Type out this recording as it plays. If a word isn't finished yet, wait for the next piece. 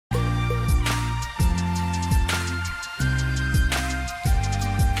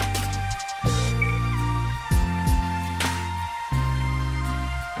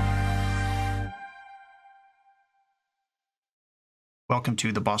Welcome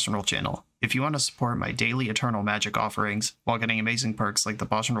to the BoshNRoll channel. If you want to support my daily Eternal Magic offerings while getting amazing perks like the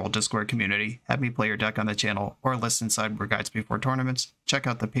BoshNRoll Discord community, have me play your deck on the channel, or listen sideboard guides before tournaments, check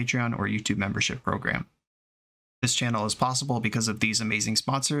out the Patreon or YouTube membership program. This channel is possible because of these amazing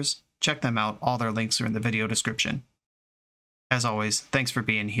sponsors. Check them out, all their links are in the video description. As always, thanks for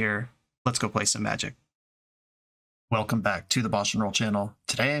being here. Let's go play some Magic. Welcome back to the BoshNRoll channel.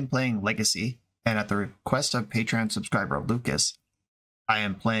 Today I'm playing Legacy, and at the request of Patreon subscriber Lucas, I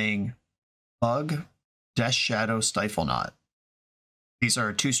am playing Bug, Death Shadow, StifleNought. These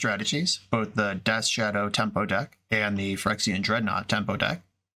are two strategies, both the Death Shadow tempo deck and the Phyrexian Dreadnought tempo deck,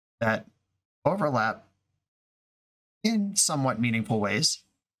 that overlap in somewhat meaningful ways.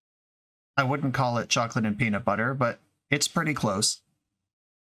 I wouldn't call it chocolate and peanut butter, but it's pretty close.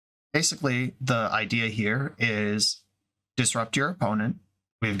 Basically, the idea here is disrupt your opponent.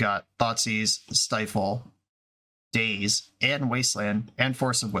 We've got Thoughtseize, Stifle, Daze, and Wasteland, and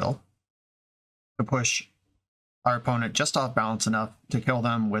Force of Will to push our opponent just off balance enough to kill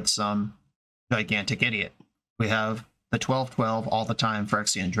them with some gigantic idiot. We have the 12-12 all the time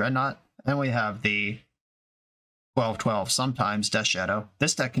Phyrexian Dreadnought, and we have the 12-12 sometimes Death Shadow.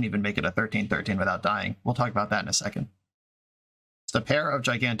 This deck can even make it a 13-13 without dying. We'll talk about that in a second. It's a pair of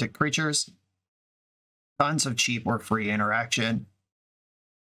gigantic creatures, tons of cheap or free interaction.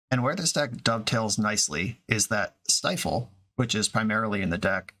 And where this deck dovetails nicely is that Stifle, which is primarily in the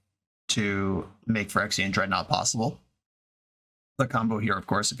deck to make Phyrexian Dreadnought possible. The combo here, of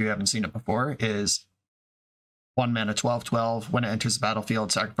course, if you haven't seen it before, is 1 mana 12-12. When it enters the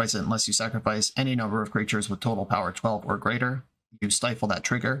battlefield, sacrifice it unless you sacrifice any number of creatures with total power 12 or greater. You stifle that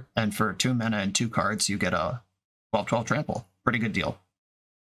trigger, and for 2 mana and 2 cards, you get a 12-12 trample. Pretty good deal.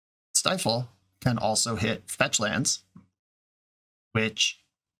 Stifle can also hit fetch lands, which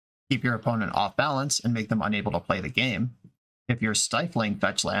keep your opponent off balance and make them unable to play the game. If you're stifling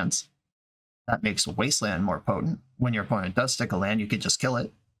fetch lands, that makes Wasteland more potent. When your opponent does stick a land, you can just kill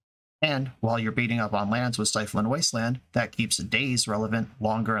it. And while you're beating up on lands with Stifle and Wasteland, that keeps Daze relevant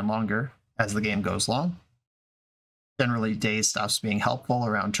longer and longer as the game goes long. Generally, Daze stops being helpful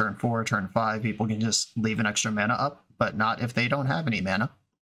around turn 4, turn 5. People can just leave an extra mana up, but not if they don't have any mana.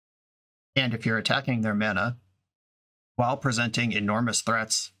 And if you're attacking their mana, while presenting enormous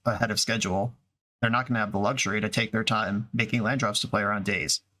threats ahead of schedule, they're not going to have the luxury to take their time making land drops to play around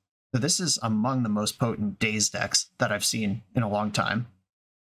Daze. So this is among the most potent Daze decks that I've seen in a long time.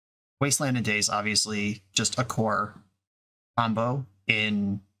 Wasteland and Daze, obviously, just a core combo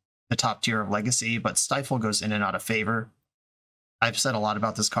in the top tier of Legacy, but Stifle goes in and out of favor. I've said a lot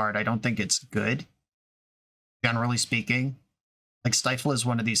about this card. I don't think it's good, generally speaking. Like, Stifle is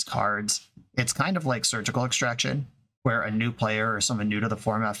one of these cards. It's kind of like Surgical Extraction, where a new player or someone new to the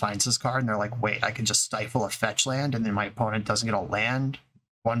format finds this card and they're like, wait, I can just stifle a fetch land and then my opponent doesn't get a land,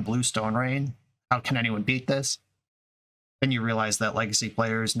 1 blue Stone Rain. How can anyone beat this? Then you realize that Legacy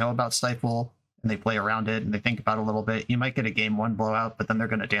players know about Stifle and they play around it and they think about it a little bit. You might get a game 1 blowout, but then they're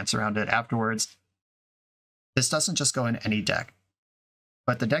going to dance around it afterwards. This doesn't just go in any deck,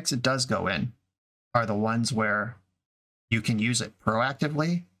 but the decks it does go in are the ones where you can use it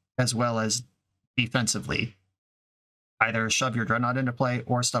proactively as well as defensively. Either shove your Dreadnought into play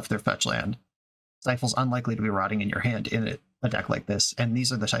or stuff their fetch land. Stifle's unlikely to be rotting in your hand in a deck like this, and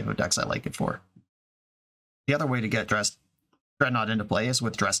these are the type of decks I like it for. The other way to get Dreadnought into play is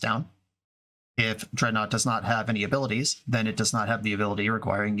with Dress Down. If Dreadnought does not have any abilities, then it does not have the ability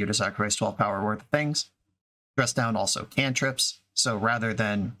requiring you to sacrifice 12 power worth of things. Dress Down also cantrips, so rather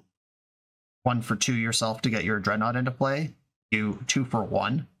than 1 for 2 yourself to get your Dreadnought into play, you 2 for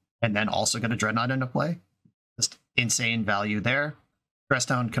 1, and then also get a Dreadnought into play. Just insane value there. Dress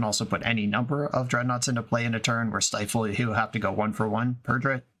Down can also put any number of Dreadnoughts into play in a turn, where Stifle, you have to go 1 for 1 per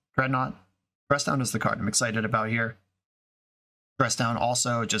Dreadnought. Dress Down is the card I'm excited about here. Dress Down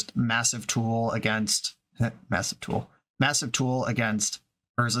also just massive tool against massive tool against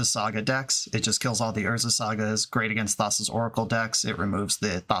Urza's Saga decks. It just kills all the Urza Sagas. Great against Thassa's Oracle decks. It removes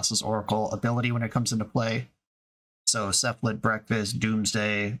the Thassa's Oracle ability when it comes into play. So Cephalid, Breakfast,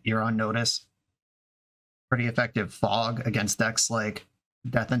 Doomsday, you're on notice. Pretty effective fog against decks like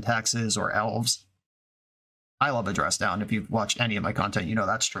Death and Taxes or Elves. I love a Dress Down. If you've watched any of my content, you know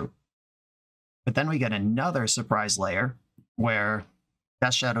that's true. But then we get another surprise layer where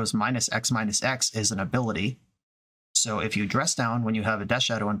Death Shadow's -X is an ability. So if you Dress Down when you have a Death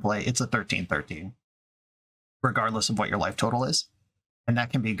Shadow in play, it's a 13-13, regardless of what your life total is. And that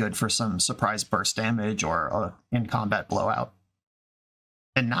can be good for some surprise burst damage or a in-combat blowout.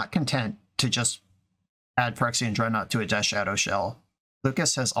 And not content to just add Phyrexian Dreadnought to a Death Shadow shell,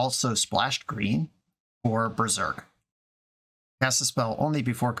 Lucas has also splashed green for BERSERK. Cast a spell only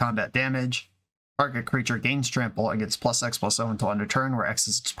before combat damage. Target creature gains trample and gets +X/+0 until end of turn, where X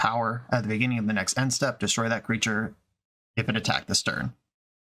is its power. At the beginning of the next end step, destroy that creature if it attacked this turn.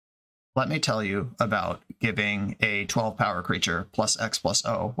 Let me tell you about giving a 12 power creature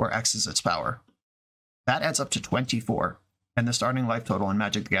 +X/+0, where X is its power. That adds up to 24, and the starting life total in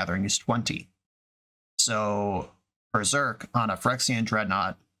Magic the Gathering is 20. So Berserk on a Phyrexian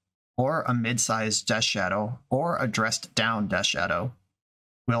Dreadnought, or a mid-sized Death Shadow, or a dressed down Death Shadow,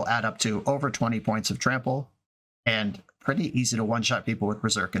 will add up to over 20 points of trample, and pretty easy to one-shot people with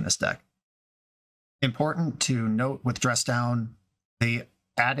Berserk in this deck. Important to note with dress down, the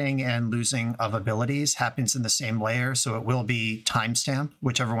adding and losing of abilities happens in the same layer, so it will be timestamped.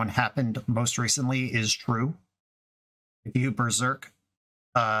 Whichever one happened most recently is true. If you Berserk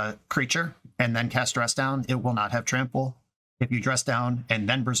a creature and then cast dress down, it will not have trample. If you dress down and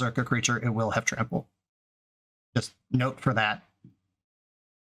then Berserk a creature, it will have trample. Just note for that.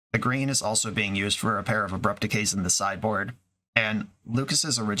 The green is also being used for a pair of Abrupt Decays in the sideboard. And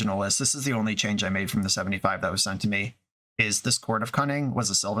Lucas's original list, this is the only change I made from the 75 that was sent to me, is this Court of Cunning was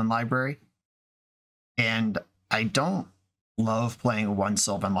a Sylvan Library. And I don't love playing one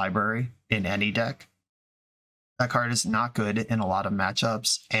Sylvan Library in any deck. That card is not good in a lot of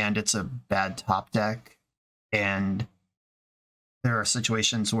matchups, and it's a bad top deck. And there are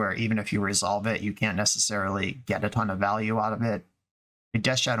situations where even if you resolve it, you can't necessarily get a ton of value out of it. The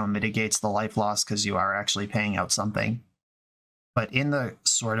Death Shadow mitigates the life loss because you are actually paying out something. But in the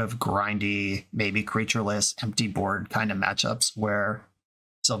sort of grindy, maybe creatureless, empty board kind of matchups where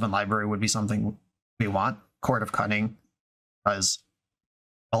Sylvan Library would be something we want, Court of Cunning does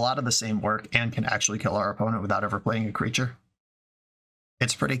a lot of the same work and can actually kill our opponent without ever playing a creature.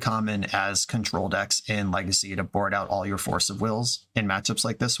 It's pretty common as control decks in Legacy to board out all your Force of Wills in matchups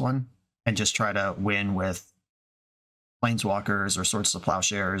like this one and just try to win with Planeswalkers or Swords to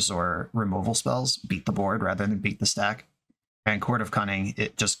Plowshares or removal spells, beat the board rather than beat the stack. And Court of Cunning,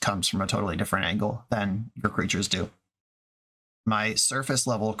 it just comes from a totally different angle than your creatures do. My surface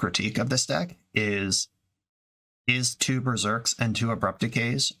level critique of this deck is 2 Berserks and 2 Abrupt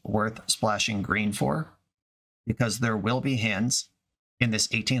Decays worth splashing green for? Because there will be hands in this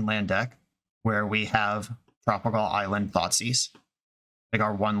 18 land deck where we have Tropical Island Thoughtseize. Like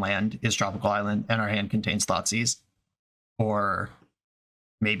our one land is Tropical Island and our hand contains Thoughtseize. Or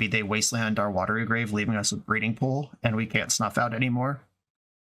maybe they wasteland our Watery Grave, leaving us with Breeding Pool, and we can't snuff out anymore.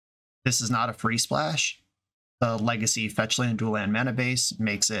 This is not a free splash. The Legacy Fetchland Dual Land mana base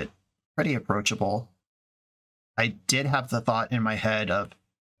makes it pretty approachable. I did have the thought in my head of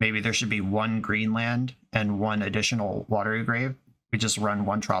maybe there should be 1 green land and 1 additional Watery Grave. We just run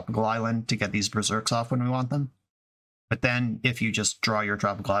 1 Tropical Island to get these Berserks off when we want them. But then if you just draw your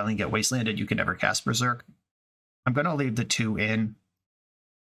Tropical Island and get wastelanded, you can never cast Berserk. I'm going to leave the 2 in.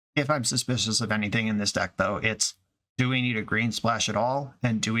 If I'm suspicious of anything in this deck, though, it's do we need a green splash at all?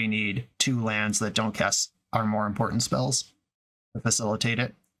 And do we need 2 lands that don't cast our more important spells to facilitate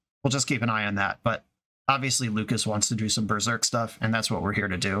it? We'll just keep an eye on that. But obviously, Lucas wants to do some Berserk stuff, and that's what we're here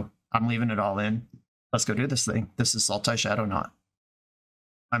to do. I'm leaving it all in. Let's go do this thing. This is Sultai ShadowKnot.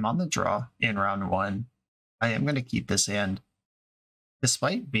 I'm on the draw in round 1. I am going to keep this hand.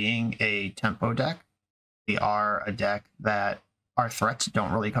 Despite being a tempo deck, we are a deck that our threats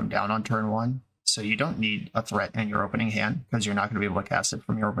don't really come down on turn 1, so you don't need a threat in your opening hand because you're not going to be able to cast it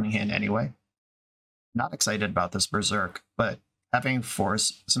from your opening hand anyway. Not excited about this Berserk, but having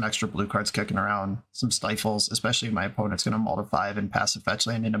Force, some extra blue cards kicking around, some Stifles, especially if my opponent's going to mull to 5 and pass a fetch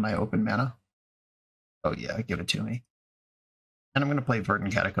land into my open mana. Oh yeah, give it to me. And I'm going to play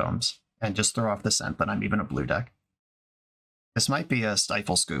Verdant Catacombs and just throw off the scent that I'm even a blue deck. This might be a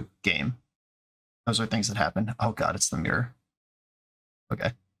Stifle Scoop game. Those are things that happen. Oh god, it's the mirror.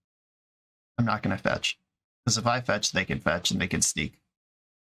 Okay. I'm not going to fetch. Because if I fetch, they can fetch and they can sneak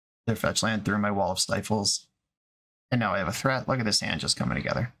their fetch land through my wall of Stifles. And now I have a threat. Look at this hand just coming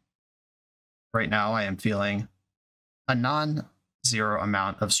together. Right now I am feeling a non-zero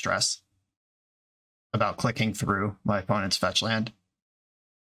amount of stress about clicking through my opponent's fetch land.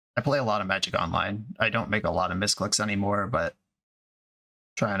 I play a lot of Magic Online. I don't make a lot of misclicks anymore, but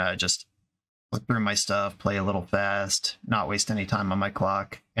trying to just look through my stuff, play a little fast, not waste any time on my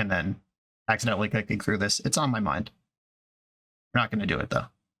clock, and then accidentally clicking through this. It's on my mind. We're not going to do it, though.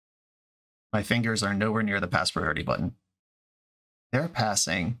 My fingers are nowhere near the pass priority button. They're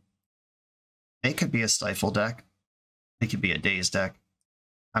passing. They could be a Stifle deck. They could be a Daze deck.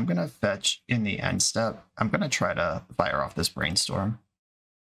 I'm going to fetch in the end step. I'm going to try to fire off this Brainstorm.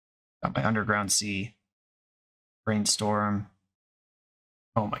 Got my Underground Sea. Brainstorm.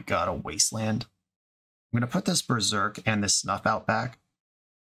 Oh my god, a Wasteland. I'm going to put this Berserk and this Snuff out back.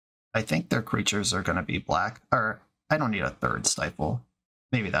 I think their creatures are going to be black. Or, I don't need a third Stifle.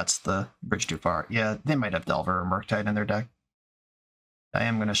 Maybe that's the bridge too far. Yeah, they might have Delver or Murktide in their deck. I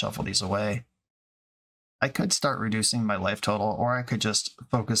am going to shuffle these away. I could start reducing my life total, or I could just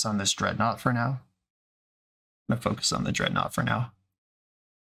focus on this Dreadnought for now. I'm going to focus on the Dreadnought for now.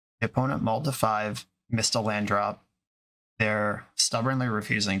 The opponent mulled to 5, missed a land drop. They're stubbornly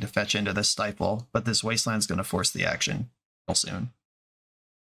refusing to fetch into this Stifle, but this Wasteland's going to force the action real soon.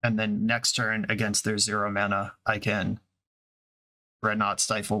 And then next turn, against their 0 mana, I can Dreadnought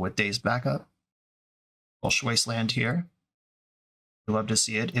Stifle with Dazed backup. Welsh Wasteland here. You love to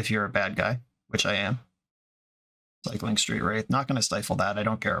see it if you're a bad guy, which I am. Cycling Street Wraith. Not going to stifle that. I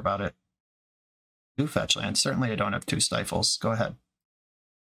don't care about it. 2 fetch lands. Certainly I don't have 2 stifles. Go ahead.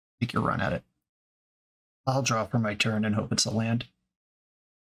 Take your run at it. I'll draw for my turn and hope it's a land.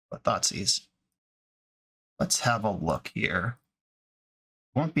 But Thoughtseize. Let's have a look here.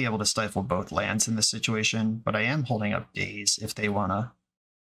 Won't be able to stifle both lands in this situation, but I am holding up Daze if they want to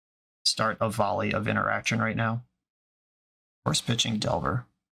start a volley of interaction right now. Force pitching Delver.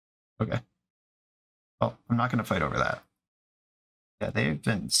 Okay. Oh, I'm not going to fight over that. Yeah, they've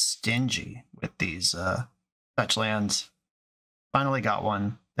been stingy with these fetch lands. Finally got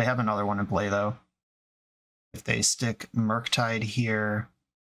one. They have another one in play, though. If they stick Murktide here,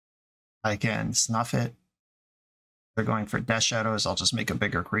 I can snuff it. If they're going for Death Shadows, I'll just make a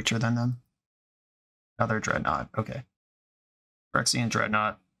bigger creature than them. Another Dreadnought. Okay. Phyrexian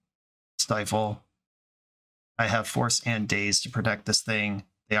Dreadnought. Stifle. I have Force and Daze to protect this thing.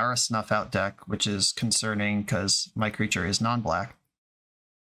 They are a Snuff Out deck, which is concerning because my creature is non-black.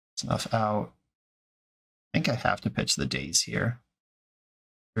 Snuff Out. I think I have to pitch the Daze here.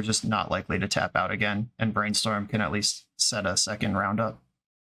 They're just not likely to tap out again, and Brainstorm can at least set a second round up.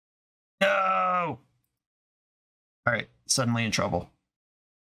 No! Alright, suddenly in trouble.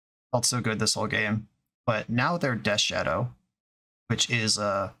 Felt so good this whole game. But now their Death Shadow, which is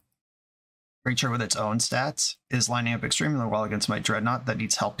a creature with its own stats, is lining up extremely well against my Dreadnought that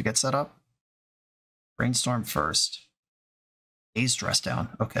needs help to get set up. Brainstorm first. Daze Dress Down.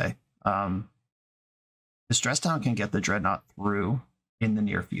 Okay. This Dress Down can get the Dreadnought through in the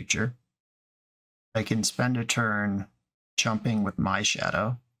near future. I can spend a turn jumping with my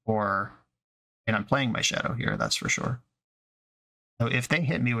Shadow, and I'm playing my Shadow here, that's for sure. So if they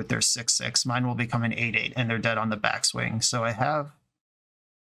hit me with their 6/6, mine will become an 8/8, and they're dead on the backswing. So I have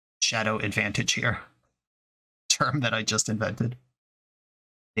Shadow advantage here. Term that I just invented.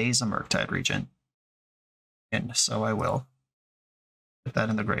 Daze a Murktide Regent. And so I will. Put that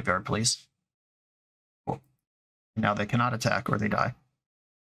in the graveyard, please. Cool. Now they cannot attack or they die.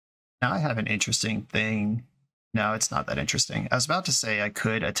 Now I have an interesting thing. No, it's not that interesting. I was about to say I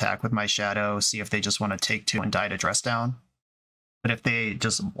could attack with my Shadow, see if they just want to take 2 and die to Dress Down. But if they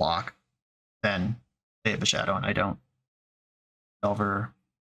just block, then they have a Shadow and I don't. Delver.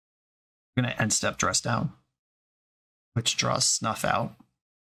 I'm going to end step Dress Down, which draws Snuff Out.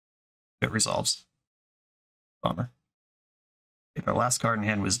 It resolves. Bummer. Okay, our last card in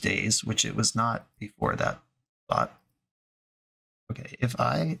hand was Daze, which it was not before that spot. Okay, if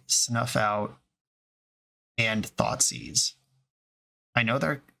I Snuff Out and Thoughtseize, I know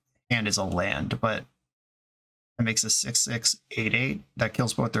their hand is a land, but it makes a 6/6, 8/8 that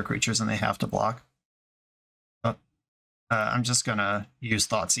kills both their creatures and they have to block. I'm just going to use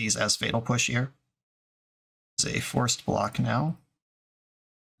Thoughtseize as Fatal Push here. It's a forced block now.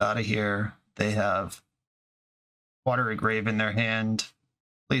 Out of here, they have Watery Grave in their hand.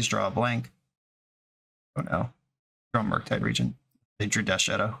 Please draw a blank. Oh no. Draw Murktide Regent. They drew Death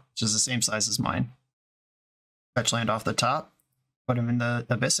Shadow, which is the same size as mine. Fetch land off the top. Put him in the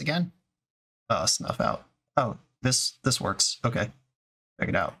Abyss again. Snuff Out. Oh, this works. Okay. Check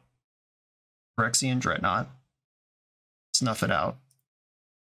it out. Phyrexian Dreadnought. Snuff it out.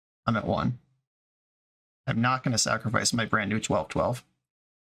 I'm at 1. I'm not going to sacrifice my brand new 12/12.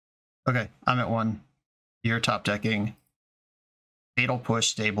 Okay, I'm at 1. You're top decking. Fatal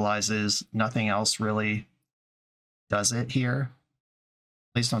Push stabilizes. Nothing else really does it here.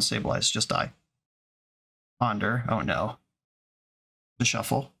 Please don't stabilize, just die. Ponder. Oh no. The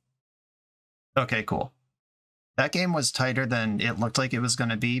shuffle. Okay, cool. That game was tighter than it looked like it was going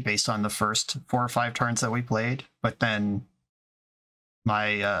to be based on the first 4 or 5 turns that we played, but then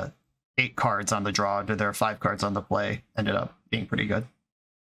my 8 cards on the draw to their 5 cards on the play ended up being pretty good.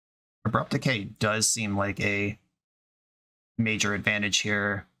 Abrupt Decay does seem like a major advantage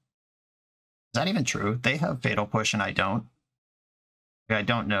here. Is that even true? They have Fatal Push and I don't. I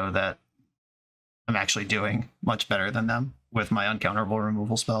don't know that I'm actually doing much better than them with my uncounterable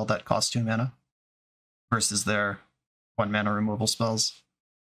removal spell that costs 2 mana. versus their 1-mana removal spells.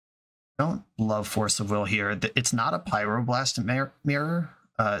 Don't love Force of Will here. It's not a Pyroblast mirror,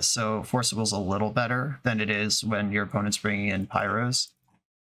 so Force of Will's a little better than it is when your opponent's bringing in Pyros.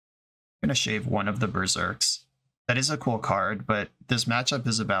 I'm going to shave one of the Berserks. That is a cool card, but this matchup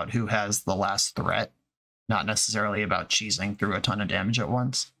is about who has the last threat, not necessarily about cheesing through a ton of damage at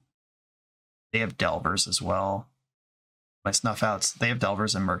once. They have Delvers as well. My Snuffouts, they have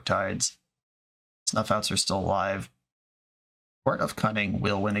Delvers and Murktides. Snuffouts are still alive. Court of Cunning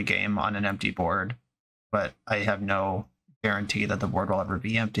will win a game on an empty board, but I have no guarantee that the board will ever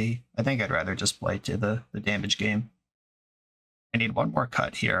be empty. I think I'd rather just play to the damage game. I need one more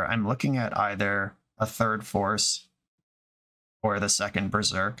cut here. I'm looking at either a third Force or the second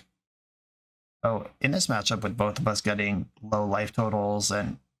Berserk. Oh, in this matchup with both of us getting low life totals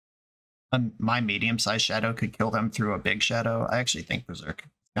and my medium-sized Shadow could kill them through a big Shadow, I actually think Berserk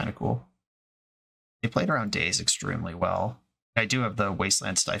is kind of cool. They played around Daze extremely well. I do have the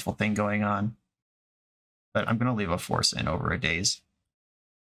Wasteland Stifle thing going on, but I'm going to leave a Force in over a Daze.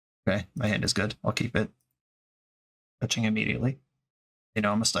 Okay, my hand is good. I'll keep it. Touching immediately. They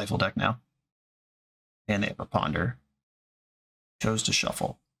know I'm a Stifle deck now. And they have a Ponder. Chose to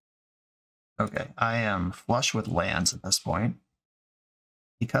shuffle. Okay, I am flush with lands at this point.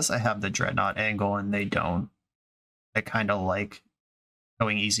 Because I have the Dreadnought angle and they don't, I kind of like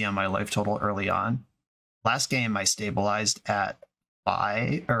going easy on my life total early on. Last game I stabilized at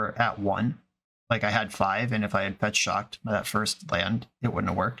 5 or at 1. Like I had 5, and if I had fetch shocked that first land, it wouldn't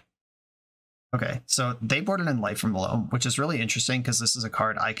have worked. Okay, so they boarded in Life from Below, which is really interesting because this is a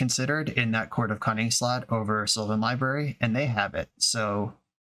card I considered in that Court of Cunning slot over Sylvan Library, and they have it. So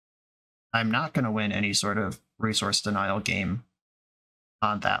I'm not going to win any sort of resource denial game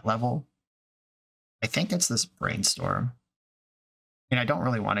on that level. I think it's this Brainstorm. And I don't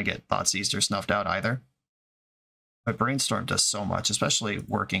really want to get Thoughtseized or Snuffed Out either. But Brainstorm does so much, especially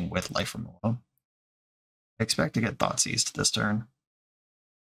working with Life from Below. I expect to get Thoughtseized this turn.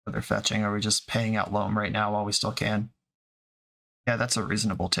 Are they fetching? Are we just paying out Loam right now while we still can? Yeah, that's a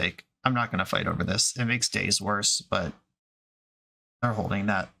reasonable take. I'm not going to fight over this. It makes days worse, but they're holding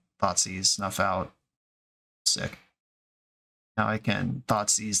that Thoughtseize, Snuff Out. Sick. Now I can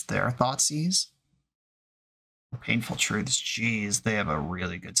Thoughtseize their Thoughtseize. Painful Truths. Jeez, they have a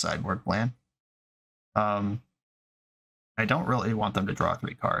really good sideboard plan. I don't really want them to draw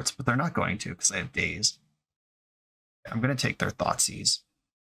 3 cards, but they're not going to because they have Daze. I'm going to take their Thoughtseize,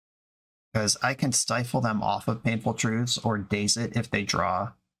 because I can stifle them off of Painful Truths or daze it if they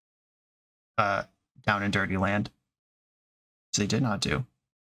draw Down and Dirty Land. Which they did not do.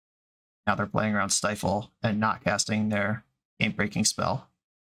 Now they're playing around Stifle and not casting their game-breaking spell.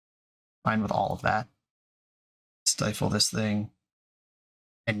 Fine with all of that. Stifle this thing.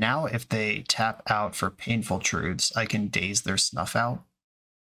 And now if they tap out for Painful Truths, I can daze their Snuff Out.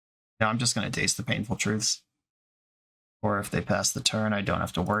 Now I'm just going to daze the Painful Truths. Or if they pass the turn, I don't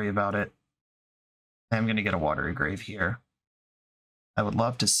have to worry about it. I'm going to get a Watery Grave here. I would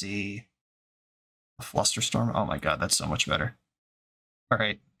love to see a Flusterstorm. Oh my god, that's so much better.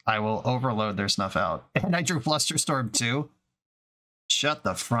 Alright, I will overload their Snuff Out. And I drew Flusterstorm too? Shut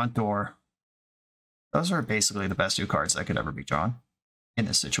the front door. Those are basically the best 2 cards that could ever be drawn in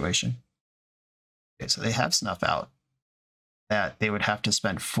this situation. Okay, so they have Snuff Out that they would have to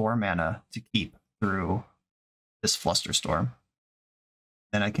spend 4 mana to keep through this Flusterstorm.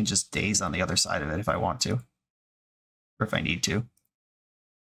 Then I can just daze on the other side of it if I want to. Or if I need to.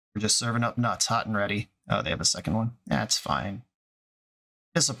 We're just serving up nuts hot and ready. Oh, they have a second one? That's fine.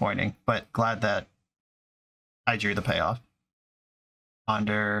 Disappointing, but glad that I drew the payoff.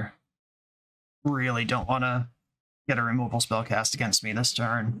 Ponder. Really don't want to get a removal spell cast against me this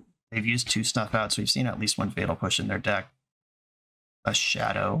turn. They've used 2 Snuff Outs. We've seen at least 1 Fatal Push in their deck. A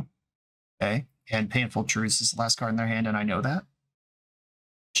Shadow. Okay. And Painful Truths is the last card in their hand, and I know that.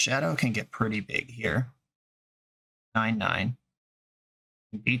 Shadow can get pretty big here. 9/9.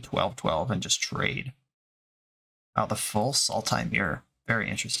 Be 12/12 and just trade. Wow, the full Sultai Mirror. Very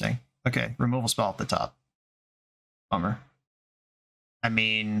interesting. Okay, removal spell at the top. Bummer. I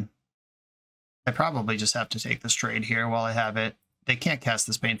mean, I probably just have to take this trade here while I have it. They can't cast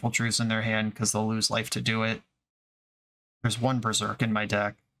this Painful Truths in their hand because they'll lose life to do it. There's 1 Berserk in my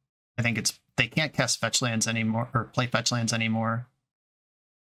deck. I think it's they can't cast fetch lands anymore or play fetch lands anymore.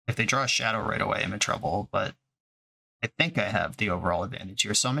 If they draw a Shadow right away, I'm in trouble, but I think I have the overall advantage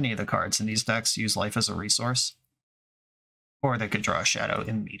here. So many of the cards in these decks use life as a resource. Or they could draw a Shadow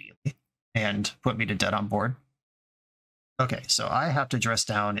immediately and put me to dead on board. Okay, so I have to dress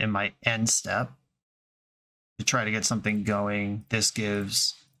down in my end step to try to get something going. This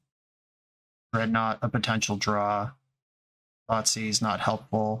gives Dreadnought, a potential draw. Thoughtseize, not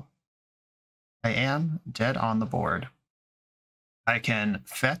helpful. I am dead on the board. I can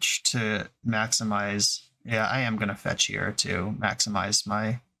fetch to maximize. Yeah, I am going to fetch here to maximize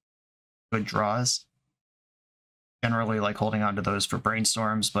my good draws. Generally like holding on to those for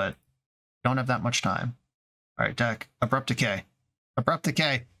brainstorms, but don't have that much time. All right, deck. Abrupt Decay. Abrupt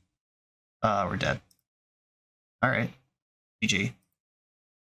Decay. We're dead. All right. GG.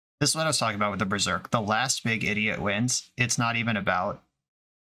 This is what I was talking about with the Berserk. The last big idiot wins. It's not even about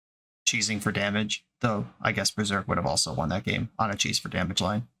cheesing for damage, though I guess Berserk would have also won that game on a cheese for damage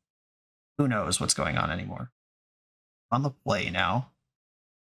line. Who knows what's going on anymore. On the play now.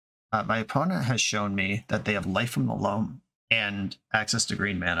 My opponent has shown me that they have Life from the Loam and access to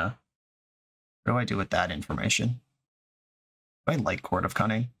green mana. What do I do with that information? Do I like Court of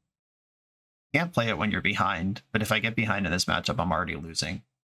Cunning? Can't play it when you're behind, but if I get behind in this matchup, I'm already losing.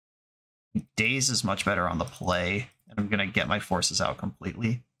 Daze is much better on the play, and I'm going to get my forces out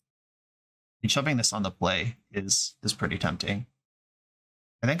completely. And shoving this on the play is pretty tempting.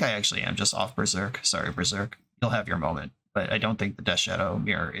 I think I actually am just off Berserk. Sorry, Berserk. You'll have your moment, but I don't think the Death Shadow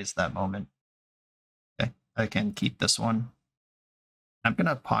Mirror is that moment. Okay, I can keep this one. I'm going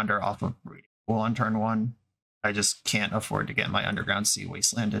to ponder off of Breeding Pool on turn 1. I just can't afford to get my Underground Sea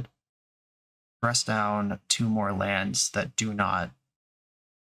wastelanded. Press down 2 more lands that do not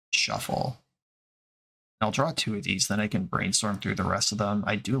shuffle. I'll draw 2 of these, then I can brainstorm through the rest of them.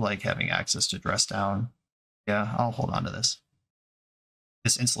 I do like having access to Dress Down. Yeah, I'll hold on to this.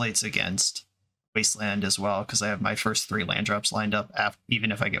 This insulates against Wasteland as well, because I have my first 3 land drops lined up.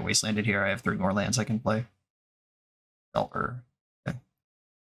 Even if I get Wastelanded here, I have 3 more lands I can play. Delver. Okay.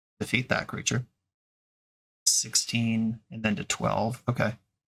 Defeat that creature. 16, and then to 12. Okay.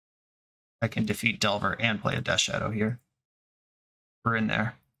 I can defeat Delver and play a Death Shadow here. We're in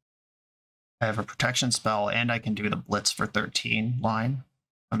there. I have a protection spell, and I can do the Blitz for 13 line.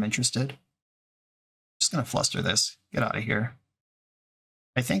 I'm interested. Just going to fluster this. Get out of here.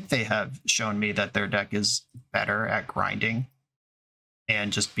 I think they have shown me that their deck is better at grinding,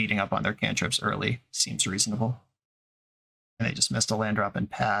 and just beating up on their cantrips early seems reasonable. And they just missed a land drop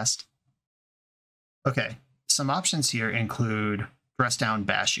and passed. Okay, some options here include Dress Down,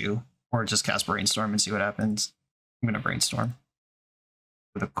 Bash You, or just cast Brainstorm and see what happens. I'm going to Brainstorm.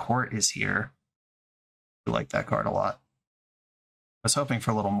 The Court is here. I like that card a lot. I was hoping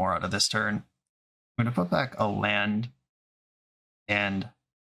for a little more out of this turn. I'm going to put back a land and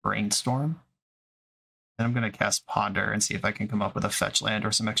Brainstorm. Then I'm going to cast Ponder and see if I can come up with a fetch land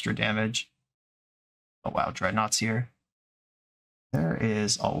or some extra damage. Oh wow, Dreadnought's here. There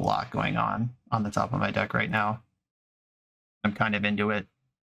is a lot going on the top of my deck right now. I'm kind of into it.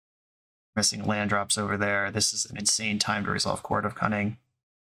 Missing land drops over there. This is an insane time to resolve Court of Cunning.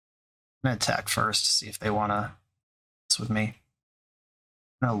 I'm going to attack first, see if they want to mess with me.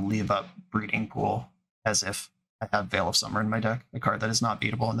 I'm going to leave up Breeding Pool as if I have Veil of Summer in my deck, a card that is not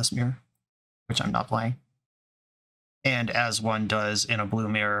beatable in this mirror, which I'm not playing. And as one does in a blue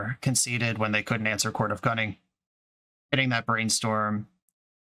mirror, conceded when they couldn't answer Court of Cunning. Hitting that Brainstorm.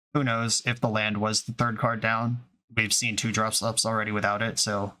 Who knows if the land was the 3rd card down. We've seen 2 drop slips already without it,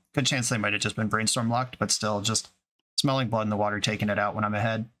 so good chance they might have just been Brainstorm locked, but still just smelling blood in the water, taking it out when I'm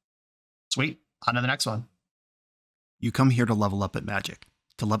ahead. Sweet, on to the next one. You come here to level up at Magic.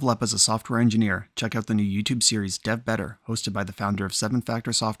 To level up as a software engineer, check out the new YouTube series Dev Better, hosted by the founder of 7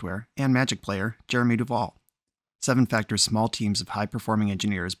 Factor Software and Magic player, Jeremy Duvall. 7 Factor's small teams of high-performing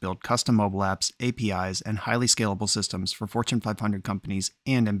engineers build custom mobile apps, APIs, and highly scalable systems for Fortune 500 companies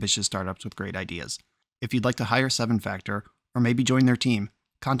and ambitious startups with great ideas. If you'd like to hire 7 Factor, or maybe join their team,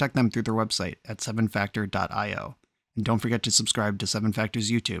 contact them through their website at 7factor.io. And don't forget to subscribe to 7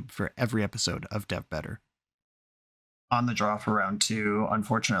 Factor's YouTube for every episode of Dev Better. On the draw for round 2,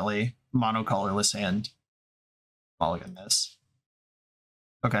 unfortunately, mono-colorless hand. Mulligan this.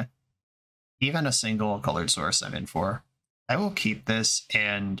 Okay. Even a single colored source I'm in for. I will keep this,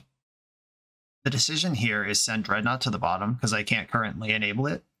 and the decision here is send Dreadnought to the bottom, because I can't currently enable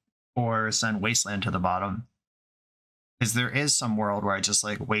it, or send Wasteland to the bottom. Because there is some world where I just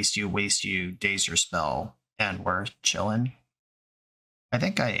like waste you, daze your spell, and we're chilling. I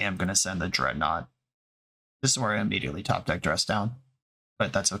think I am going to send the Dreadnought. This is where I immediately top deck Dress Down,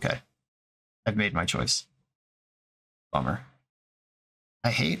 but that's okay. I've made my choice. Bummer.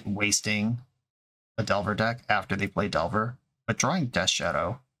 I hate wasting a Delver deck after they play Delver, but drawing Death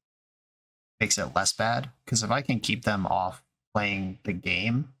Shadow makes it less bad, because if I can keep them off playing the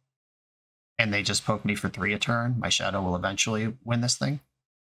game, and they just poke me for 3 a turn, my Shadow will eventually win this thing.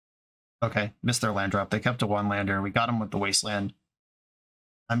 Okay, missed their land drop. They kept a 1-lander. We got them with the Wasteland.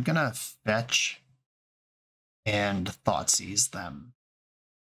 I'm gonna fetch and Thoughtseize them.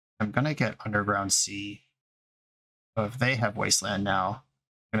 I'm gonna get Underground Sea. So if they have Wasteland now,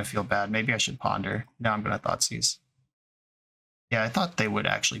 I'm gonna feel bad. Maybe I should Ponder. Now I'm gonna Thoughtseize. Yeah, I thought they would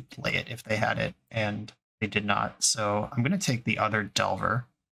actually play it if they had it, and they did not. So I'm gonna take the other Delver.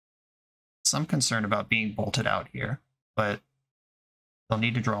 Some concern about being bolted out here, but they'll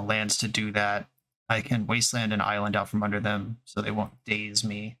need to draw lands to do that. I can Wasteland an island out from under them, so they won't daze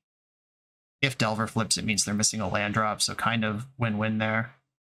me. If Delver flips, it means they're missing a land drop, so kind of win-win there.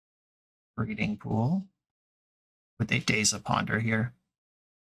 Breeding Pool. Would they daze a Ponder here?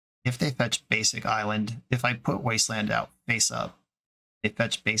 If they fetch Basic Island, if I put Wasteland out face up, they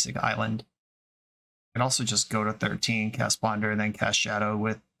fetch Basic Island. I could also just go to 13, cast Ponder, and then cast Shadow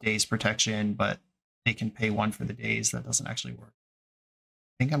with Daze Protection, but they can pay 1 for the daze. That doesn't actually work.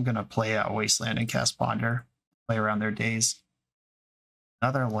 I think I'm going to play out Wasteland and cast Ponder, play around their daze.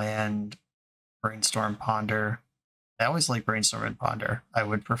 Another land, Brainstorm, Ponder. I always like Brainstorm and Ponder. I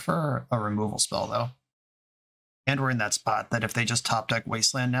would prefer a removal spell, though. And we're in that spot that if they just top deck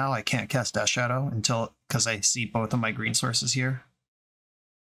Wasteland now, I can't cast Death Shadow until, because I see both of my green sources here.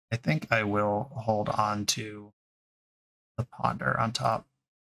 I think I will hold on to the Ponder on top.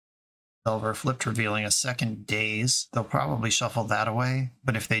 Delver flipped, revealing a second daze. They'll probably shuffle that away,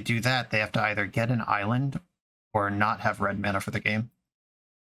 but if they do that, they have to either get an island or not have red mana for the game.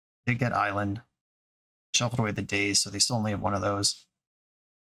 They get island, shuffled away the daze, so they still only have one of those.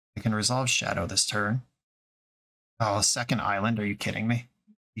 They can resolve Shadow this turn. Oh, a second island? Are you kidding me?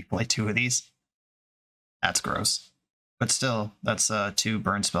 You play 2 of these? That's gross. But still, that's 2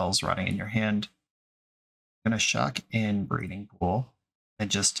 burn spells rotting in your hand. I'm going to shock in Breeding Pool and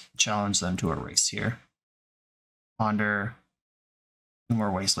just challenge them to a race here. Ponder. 2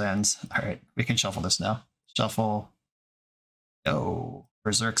 more Wastelands. All right, we can shuffle this now. Shuffle. Oh,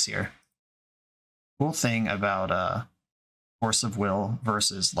 Berserk's here. Cool thing about Force of Will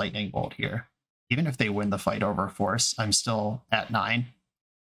versus Lightning Bolt here. Even if they win the fight over Force, I'm still at 9,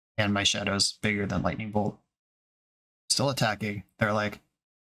 and my Shadow's bigger than Lightning Bolt. Still attacking. They're like,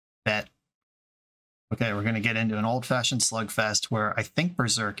 bet. Okay, we're going to get into an old-fashioned slugfest where I think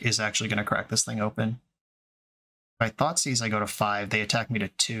Berserk is actually going to crack this thing open. If I Thoughtseize, I go to 5. They attack me to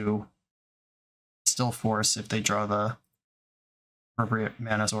 2. Still Force if they draw the appropriate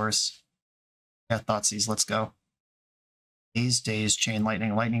mana source. Yeah, Thoughtseize, let's go. Daze, Chain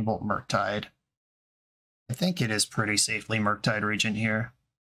Lightning, Lightning Bolt, Murktide. I think it is pretty safely Murktide Regent here.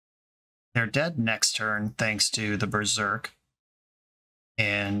 They're dead next turn thanks to the Berserk.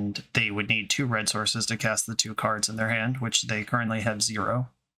 And they would need 2 red sources to cast the 2 cards in their hand, which they currently have 0.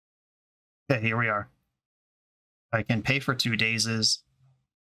 Okay, here we are. I can pay for 2 dazes.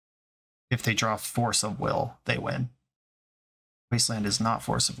 If they draw Force of Will, they win. Wasteland is not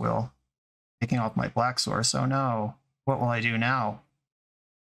Force of Will. Taking off my black source. Oh no. What will I do now?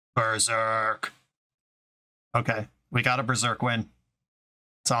 Berserk. Okay, we got a Berserk win.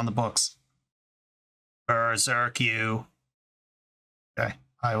 It's on the books. Berserk you. Okay,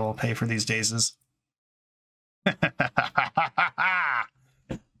 I will pay for these dazes.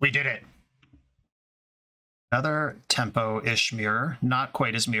 We did it. Another tempo-ish mirror. Not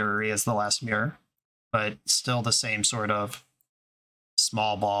quite as mirrory as the last mirror, but still the same sort of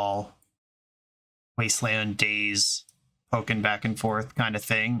small ball, Wasteland daze, poking back and forth kind of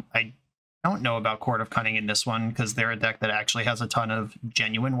thing. I don't know about Court of Cunning in this one because they're a deck that actually has a ton of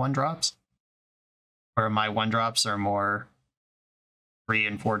genuine 1-drops, where my 1-drops are more 3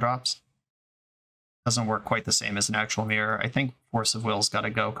 and 4 drops. Doesn't work quite the same as an actual mirror. I think Force of Will's got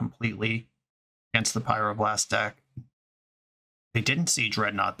to go completely against the Pyroblast deck. They didn't see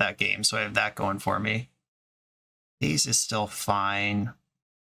Dreadnought that game, so I have that going for me. Daze is still fine.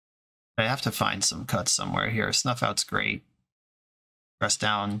 I have to find some cuts somewhere here. Snuff Out's great. Press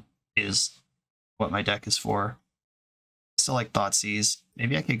Down is what my deck is for. I still like Thoughtseize.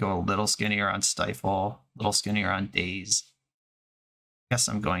 Maybe I could go a little skinnier on Stifle, a little skinnier on Daze. Guess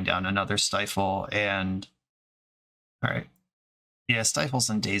I'm going down another Stifle and... Alright. Yeah, Stifles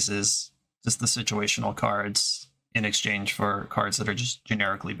and Dazes, just the situational cards in exchange for cards that are just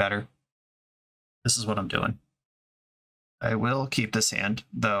generically better. This is what I'm doing. I will keep this hand,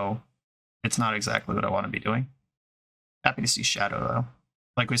 though it's not exactly what I want to be doing. Happy to see Shadow, though.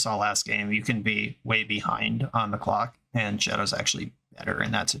 Like we saw last game, you can be way behind on the clock, and Shadow's actually better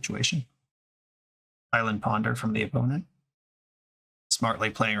in that situation. Island Ponder from the opponent.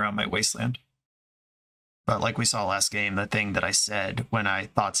 Smartly playing around my Wasteland. But like we saw last game, the thing that I said when I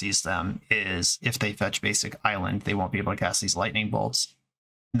Thoughtseize them is if they fetch basic Island, they won't be able to cast these Lightning Bolts.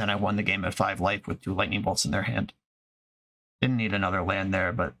 And then I won the game at 5 life with 2 Lightning Bolts in their hand. Didn't need another land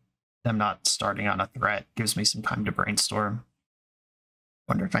there, but them not starting on a threat gives me some time to brainstorm.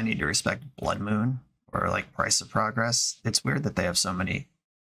 Wonder if I need to respect Blood Moon or like Price of Progress. It's weird that they have so many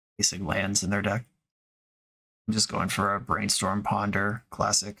basic lands in their deck. I'm just going for a Brainstorm Ponder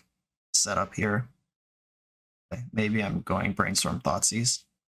classic setup here. Okay, maybe I'm going Brainstorm Thoughtseize.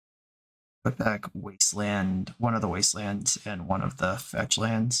 Put back Wasteland, one of the Wastelands and one of the Fetch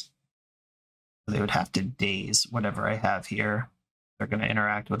lands. So they would have to daze whatever I have here. They're going to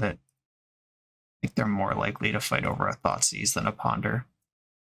interact with it. I think they're more likely to fight over a Thoughtseize than a Ponder.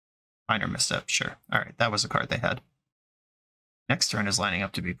 Minor misstep, sure. Alright, that was a card they had. Next turn is lining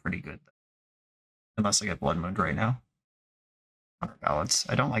up to be pretty good. Unless I get Blood Mooned right now. Counterbalance.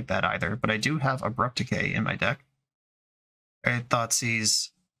 I don't like that either, but I do have Abrupt Decay in my deck. Alright,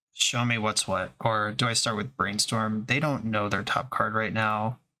 Thoughtseize, show me what's what. Or do I start with Brainstorm? They don't know their top card right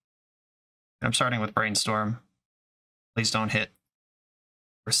now. I'm starting with Brainstorm. Please don't hit.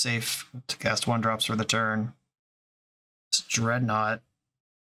 We're safe to cast 1-drops for the turn. This Dreadnought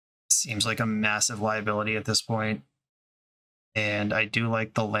seems like a massive liability at this point. And I do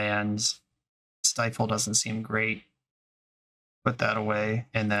like the lands. Stifle doesn't seem great. Put that away,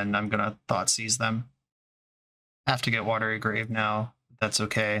 and then I'm going to Thoughtseize them. Have to get Watery Grave now. That's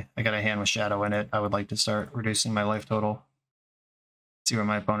okay. I got a hand with Shadow in it. I would like to start reducing my life total. See what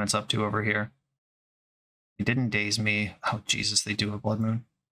my opponent's up to over here. He didn't daze me. Oh, Jesus, they do a Blood Moon.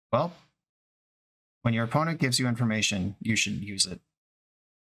 Well, when your opponent gives you information, you should use it.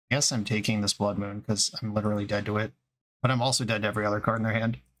 I guess I'm taking this Blood Moon because I'm literally dead to it. But I'm also dead to every other card in their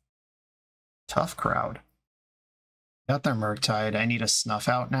hand. Tough crowd. Got their Murktide. I need a Snuff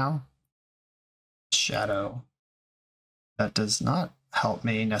Out now. Shadow. That does not help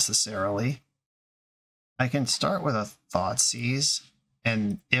me necessarily. I can start with a Thoughtseize,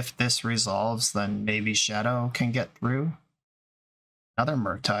 and if this resolves, then maybe Shadow can get through. Another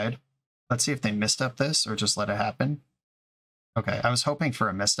Murktide. Let's see if they misstep this or just let it happen. Okay, I was hoping for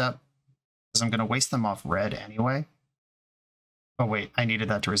a misstep, because I'm going to waste them off red anyway. Oh wait, I needed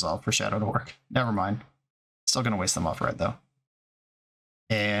that to resolve for Shadow to work. Never mind. Still going to waste them off red, though.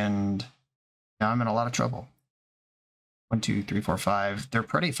 And now I'm in a lot of trouble. 1, 2, 3, 4, 5. They're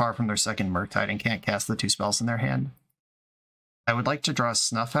pretty far from their second Murktide and can't cast the 2 spells in their hand. I would like to draw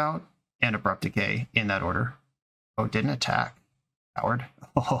Snuff Out and Abrupt Decay in that order. Oh, didn't attack. Coward.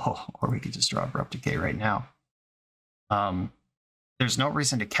 Oh, or we could just draw Abrupt Decay right now. There's no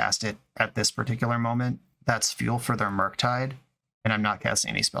reason to cast it at this particular moment. That's fuel for their Murktide, and I'm not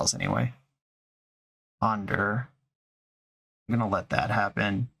casting any spells anyway. Ponder. I'm going to let that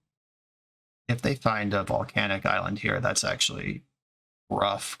happen. If they find a volcanic island here, that's actually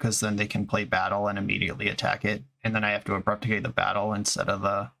rough, because then they can play battle and immediately attack it, and then I have to Abrupt Decay the battle instead of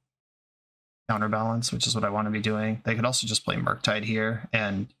the counterbalance, which is what I want to be doing. They could also just play Murktide here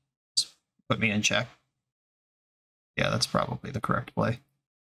and just put me in check. Yeah, that's probably the correct play.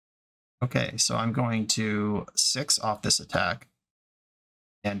 Okay, so I'm going to 6 off this attack,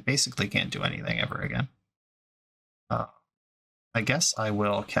 and basically can't do anything ever again. I guess I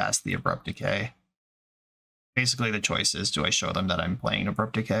will cast the Abrupt Decay. Basically, the choice is, do I show them that I'm playing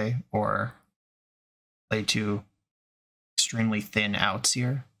Abrupt Decay, or play 2 extremely thin outs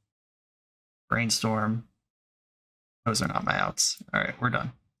here? Brainstorm. Those are not my outs. All right, we're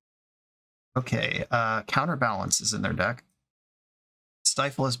done. Okay, Counterbalance is in their deck.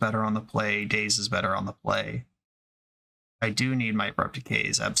 Stifle is better on the play. Daze is better on the play. I do need my Abrupt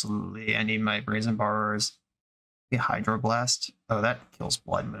Decays, absolutely. I need my Brazen Borrowers. A Hydroblast. Oh, that kills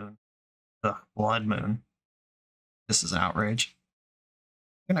Blood Moon. Ugh, Blood Moon. This is an outrage.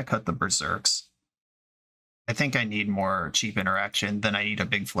 I'm gonna cut the Berserks. I think I need more cheap interaction than I need a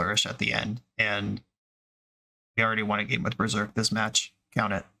big flourish at the end, and we already won a game with Berserk this match.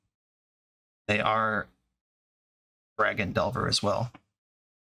 Count it. They are Dragon Delver as well.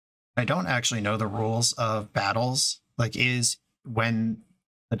 I don't actually know the rules of battles. Like, is when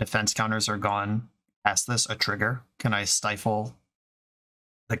the defense counters are gone past this a trigger? Can I stifle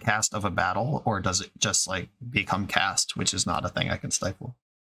the cast of a battle, or does it just like become cast, which is not a thing I can stifle?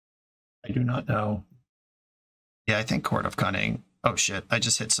 I do not know. Yeah, I think Court of Cunning. Oh shit, I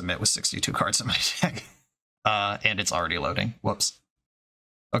just hit submit with 62 cards in my deck. And it's already loading. Whoops.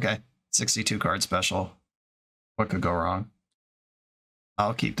 Okay, 62 card special. What could go wrong?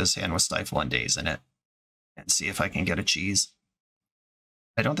 I'll keep this hand with Stifle and Daze in it and see if I can get a cheese.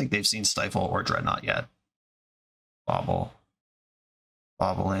 I don't think they've seen Stifle or Dreadnought yet. Bobble.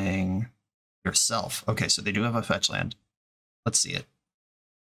 Bobbling yourself. Okay, so they do have a fetch land. Let's see it.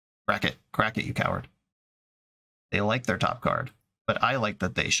 Crack it. Crack it, you coward. They like their top card, but I like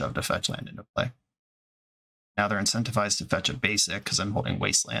that they shoved a fetch land into play. Now they're incentivized to fetch a basic because I'm holding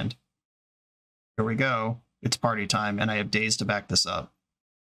Wasteland. Here we go. It's party time, and I have days to back this up.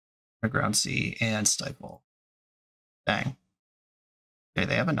 Ground Sea and Stifle. Dang. Okay,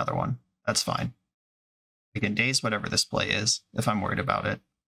 they have another one. That's fine. I can daze whatever this play is, if I'm worried about it.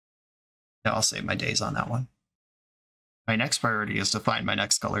 Yeah, I'll save my days on that one. My next priority is to find my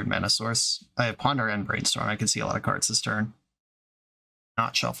next colored mana source. I have Ponder and Brainstorm. I can see a lot of cards this turn.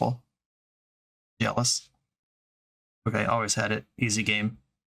 Not Shuffle. Jealous. Okay, always had it. Easy game.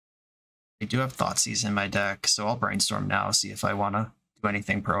 I do have Thoughtseize in my deck, so I'll Brainstorm now, see if I want to do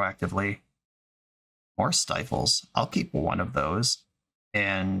anything proactively. More Stifles. I'll keep one of those.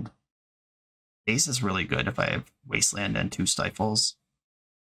 And Daze is really good if I have Wasteland and 2 Stifles.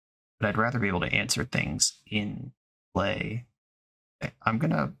 But I'd rather be able to answer things in play. Okay, I'm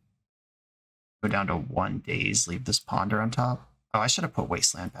going to go down to 1 Daze, leave this Ponder on top. Oh, I should have put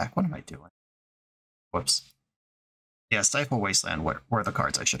Wasteland back. What am I doing? Whoops. Yeah, Stifle, Wasteland were the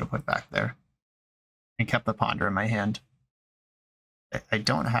cards I should have put back there. And kept the Ponder in my hand. I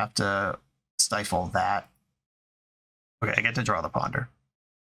don't have to Stifle that. Okay, I get to draw the Ponder.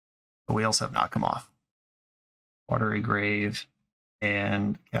 The wheels have not come off. Watery Grave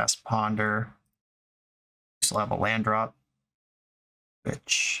and cast Ponder. We still have a land drop,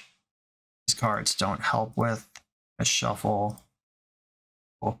 which these cards don't help with. A Shuffle.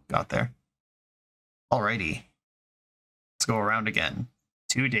 Cool, got there. Alrighty. Let's go around again.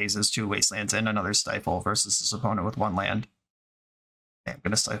 2 Dazes, 2 Wastelands, and another Stifle versus this opponent with 1 land. Okay, I'm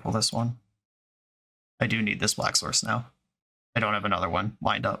going to Stifle this one. I do need this black source now. I don't have another one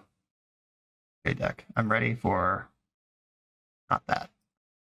lined up. Okay, deck. I'm ready for... not that.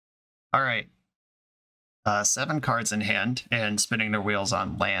 Alright. 7 cards in hand, and spinning their wheels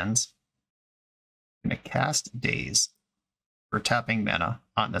on lands. I'm going to cast Daze for tapping mana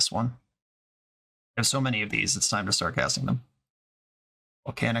on this one. I have so many of these, it's time to start casting them.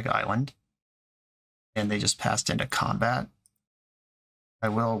 Volcanic Island. And they just passed into combat. I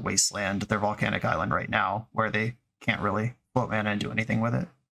will Wasteland their Volcanic Island right now, where they can't really float mana and do anything with it.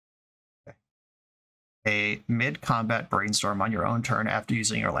 Okay. A mid-combat Brainstorm on your own turn after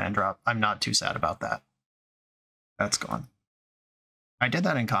using your land drop. I'm not too sad about that. That's gone. I did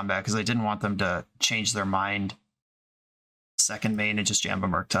that in combat because I didn't want them to change their mind second main and just jam a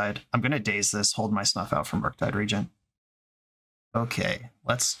Murktide. I'm going to Daze this, hold my Snuff out for Murktide Regent. Okay,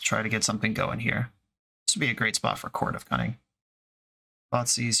 let's try to get something going here. This would be a great spot for Court of Cunning.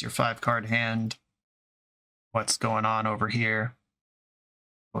 Thoughtseize, your 5-card hand. What's going on over here?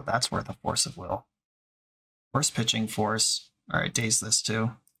 Oh, that's worth a Force of Will. Force Pitching Force. Alright, Daze this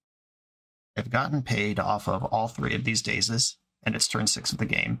too. I've gotten paid off of all 3 of these Dazes, and it's turn 6 of the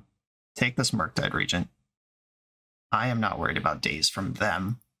game. Take this Murktide Regent. I am not worried about Daze from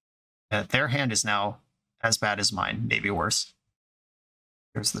them. Their hand is now as bad as mine, maybe worse.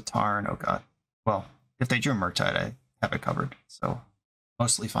 Here's the Tarn. Oh god. Well, if they drew Murktide, I have it covered, so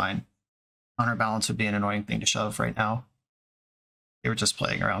mostly fine. Counterbalance would be an annoying thing to shove right now. They were just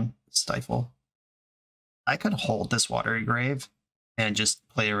playing around Stifle. I could hold this Watery Grave and just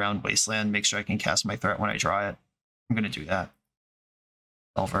play around Wasteland, make sure I can cast my threat when I draw it. I'm going to do that.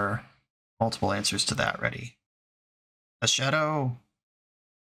 Delver. Multiple answers to that ready. A Shadow.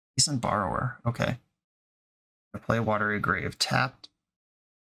 Decent Borrower. Okay. I play Watery Grave tapped,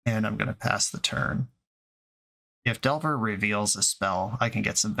 and I'm going to pass the turn. If Delver reveals a spell, I can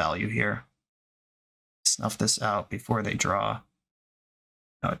get some value here. Snuff this out before they draw.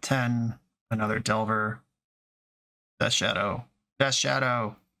 Now a 10, another Delver. Death Shadow. Death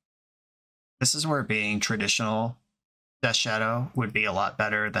Shadow! This is where being traditional Death Shadow would be a lot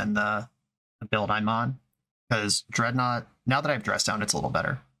better than the build I'm on. Because Dreadnought, now that I have Dress Down, it's a little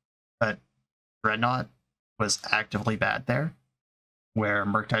better. But Dreadnought was actively bad there, where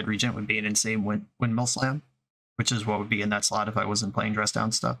Murktide Regent would be an insane Windmill Slam, which is what would be in that slot if I wasn't playing Dress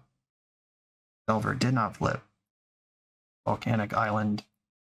Down stuff. Delver did not flip. Volcanic Island.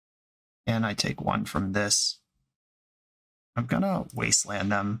 And I take 1 from this. I'm gonna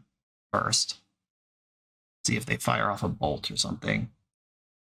Wasteland them first. See if they fire off a bolt or something.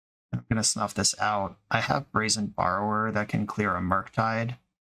 I'm gonna snuff this out. I have Brazen Borrower that can clear a Murktide,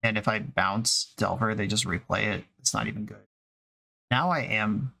 and if I bounce Delver, they just replay it. It's not even good. Now I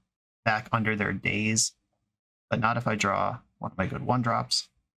am back under their Daze, but not if I draw one of my good 1-drops.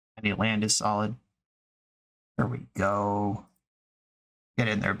 Any land is solid. There we go. Get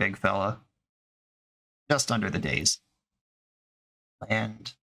in there, big fella. Just under the Daze.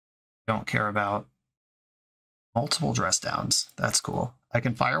 Land. Don't care about. Multiple Dress Downs. That's cool. I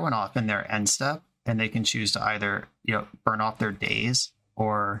can fire one off in their end step, and they can choose to either, burn off their Daze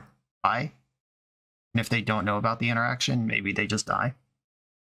or buy. And if they don't know about the interaction, maybe they just die.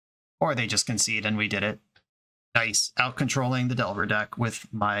 Or they just concede and we did it. Nice. Out-controlling the Delver deck with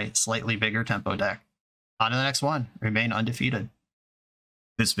my slightly bigger tempo deck. On to the next one. Remain undefeated.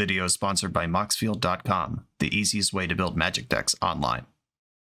 This video is sponsored by Moxfield.com, the easiest way to build Magic decks online.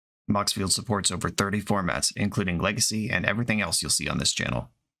 Moxfield supports over 30 formats, including Legacy and everything else you'll see on this channel.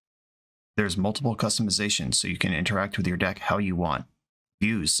 There's multiple customizations so you can interact with your deck how you want.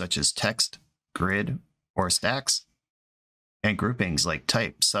 Views such as text, grid, or stacks, and groupings like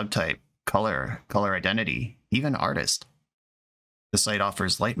type, subtype, color, color identity, even artist. The site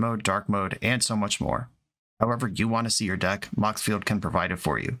offers light mode, dark mode, and so much more. However you want to see your deck, Moxfield can provide it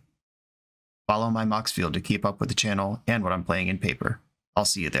for you. Follow my Moxfield to keep up with the channel and what I'm playing in paper. I'll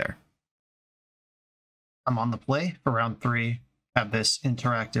see you there. I'm on the play for round 3. Have this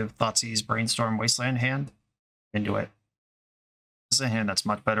interactive Thoughtseize Brainstorm Wasteland hand. Into it. This is a hand that's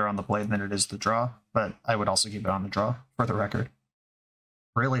much better on the play than it is the draw, but I would also keep it on the draw, for the record.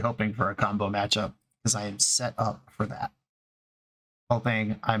 Really hoping for a combo matchup, because I am set up for that.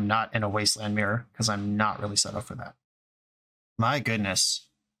 Hoping I'm not in a Wasteland mirror, because I'm not really set up for that. My goodness.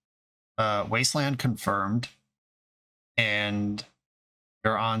 Wasteland confirmed, and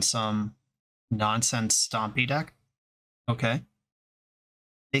you're on some nonsense stompy deck? Okay.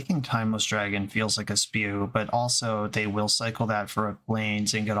 Taking Timeless Dragon feels like a spew, but also they will cycle that for a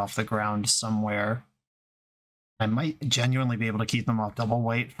plains and get off the ground somewhere. I might genuinely be able to keep them off double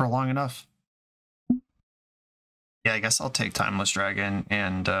white for long enough. Yeah, I guess I'll take Timeless Dragon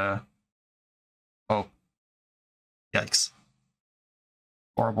and, oh. Yikes.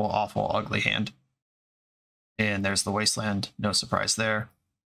 Horrible, awful, ugly hand. And there's the Wasteland, no surprise there.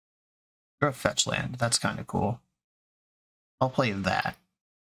 You're a fetch land, that's kind of cool. I'll play that.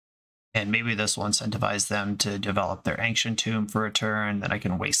 And maybe this will incentivize them to develop their Ancient Tomb for a turn, then I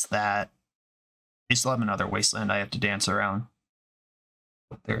can waste that. I still have another Wasteland I have to dance around.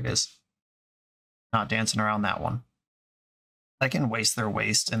 Oh, there it is. Not dancing around that one. I can waste their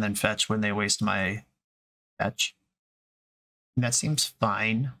waste and then fetch when they waste my fetch. And that seems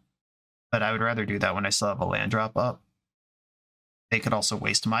fine, but I would rather do that when I still have a land drop up. They could also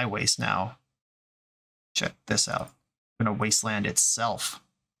waste my waste now. Check this out. I'm going to Wasteland itself,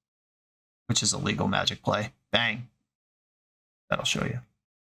 which is a legal Magic play. Bang. That'll show you.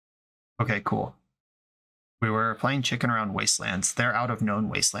 Okay, cool. We were playing chicken around Wastelands. They're out of known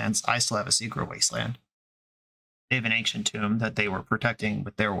Wastelands. I still have a secret Wasteland. They have an Ancient Tomb that they were protecting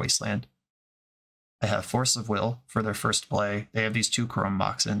with their Wasteland. I have Force of Will for their first play. They have these 2 Chrome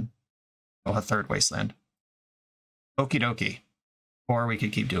Moxen. Oh, a 3rd Wasteland. Okie dokie. Or we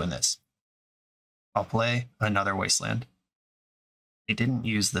could keep doing this. I'll play another Wasteland. They didn't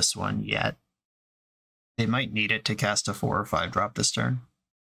use this one yet. They might need it to cast a 4 or 5 drop this turn.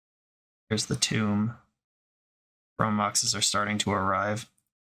 There's the Tomb. Chrome Moxes are starting to arrive.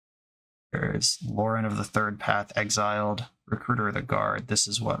 There's Lauren of the Third Path exiled. Recruiter of the Guard. This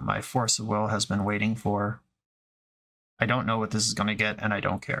is what my Force of Will has been waiting for. I don't know what this is going to get, and I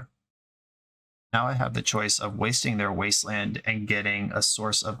don't care. Now I have the choice of wasting their Wasteland and getting a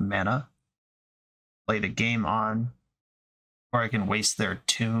source of mana. Play the game on. Or I can waste their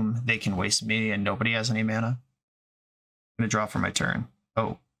Tomb. They can waste me, and nobody has any mana. I'm going to draw for my turn.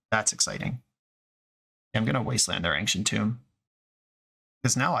 Oh, that's exciting. I'm going to Wasteland their Ancient Tomb.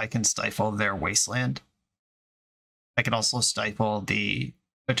 Because now I can stifle their Wasteland. I can also stifle the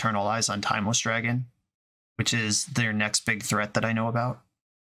Eternal Eyes on Timeless Dragon, which is their next big threat that I know about.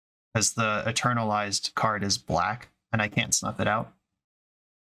 Because the Eternalized card is black, and I can't snuff it out.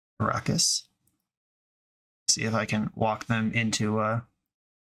 Ruckus. See if I can walk them into a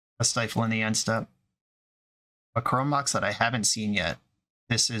stifle in the end step. A Chrome Mox that I haven't seen yet.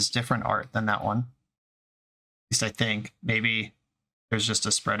 This is different art than that one. At least I think. Maybe there's just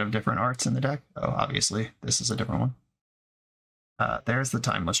a spread of different arts in the deck. Oh, obviously, this is a different one. There's the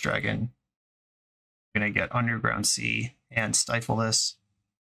Timeless Dragon. I'm going to get Underground Sea and stifle this.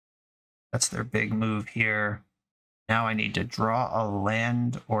 That's their big move here. Now I need to draw a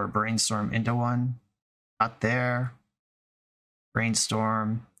land or brainstorm into one. Not there.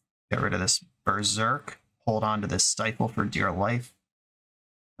 Brainstorm. Get rid of this Berserk. Hold on to this stifle for dear life.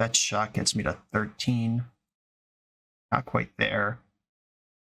 Fetch shot gets me to 13. Not quite there.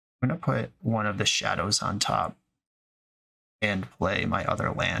 I'm going to put one of the shadows on top and play my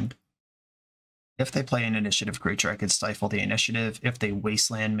other land. If they play an initiative creature, I could stifle the initiative. If they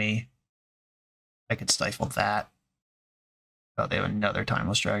wasteland me, I could stifle that. Oh, they have another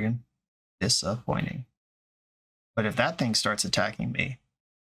Timeless Dragon. Disappointing. But if that thing starts attacking me,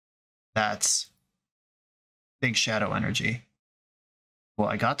 that's big shadow energy. Well,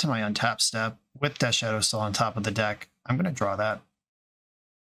 I got to my untap step. with Death Shadow still on top of the deck, I'm going to draw that.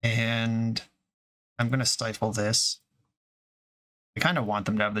 And I'm going to stifle this. I kind of want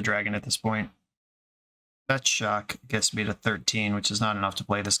them to have the dragon at this point. That shock gets me to 13, which is not enough to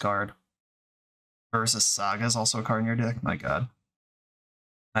play this card. Versus Saga is also a card in your deck. My god.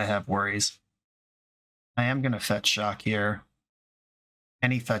 I have worries. I am going to fetch shock here.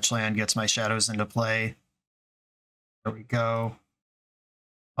 Any fetch land gets my shadows into play. There we go.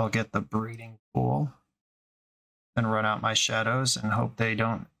 I'll get the breeding pool. Then run out my shadows and hope they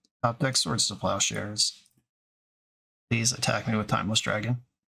don't top deck Swords to Plowshares. Please attack me with Timeless Dragon.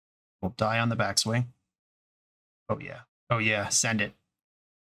 We'll die on the backswing. Oh yeah. Oh yeah, send it.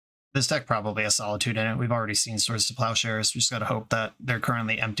 This deck probably has Solitude in it. We've already seen Swords to Plowshares. We just gotta hope that they're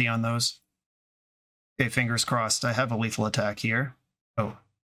currently empty on those. Okay, fingers crossed. I have a lethal attack here. Oh.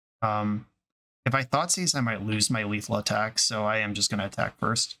 If I Thoughtseize, I might lose my lethal attack, so I am just gonna attack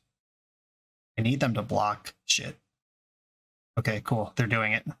first. I need them to block shit. Okay, cool. They're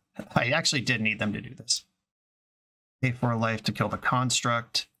doing it. I actually did need them to do this. Pay for a life to kill the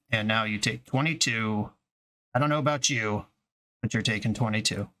construct, and now you take 22. I don't know about you, but you're taking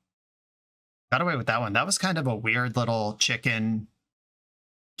 22. Got away with that one. That was kind of a weird little chicken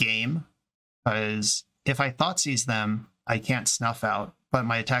game, because if I Thoughtseize them, I can't snuff out, but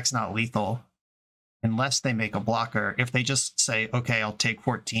my attack's not lethal unless they make a blocker. If they just say, okay, I'll take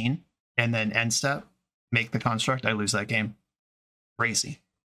 14, and then end step, make the construct, I lose that game. Crazy.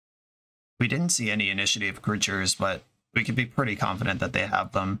 We didn't see any initiative creatures, but we could be pretty confident that they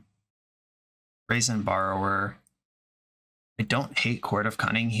have them. Brazen Borrower. I don't hate Court of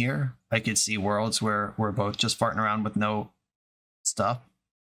Cunning here. I could see worlds where we're both just farting around with no stuff.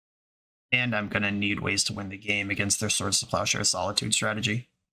 And I'm going to need ways to win the game against their Swords to Plowshare Solitude strategy.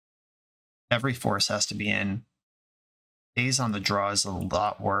 Every force has to be in. Days on the draw is a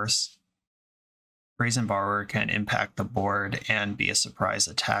lot worse. Brazen Borrower can impact the board and be a surprise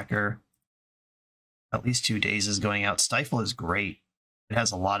attacker. At least 2 days is going out. Stifle is great. It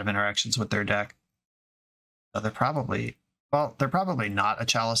has a lot of interactions with their deck. So they're probably not a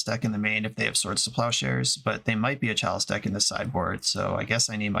Chalice deck in the main if they have Swords to Plowshares, but they might be a Chalice deck in the sideboard, so I guess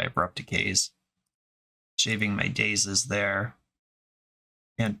I need my Abrupt Decays. Shaving my Dazes there.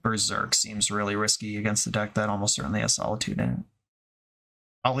 And Berserk seems really risky against the deck that almost certainly has Solitude in it.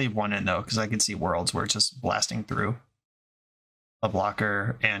 I'll leave one in though, because I can see worlds where just blasting through a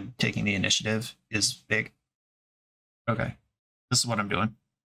blocker and taking the initiative is big. Okay, this is what I'm doing.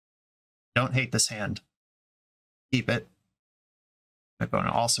 Don't hate this hand. Keep it. My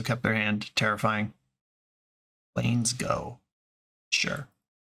opponent also kept their hand. Terrifying. Planes go. Sure.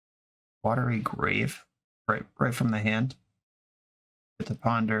 Watery Grave. Right from the hand. Get to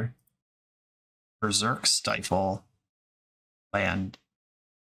Ponder. Berserk, Stifle. Land.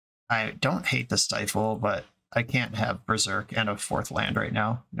 I don't hate the Stifle, but I can't have Berserk and a 4th land right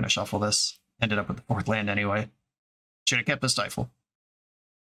now. I'm going to shuffle this. Ended up with the 4th land anyway. Should have kept the Stifle.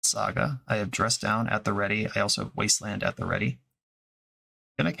 Saga. I have Dress Down at the ready. I also have Wasteland at the ready.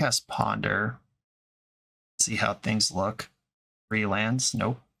 I'm going to cast Ponder. See how things look. 3 lands.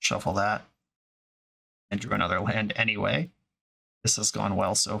 Nope. Shuffle that. And drew another land anyway. This has gone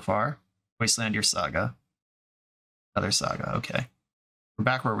well so far. Wasteland your Saga. Another Saga. Okay. We're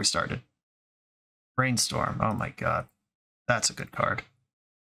back where we started. Brainstorm. Oh my god. That's a good card.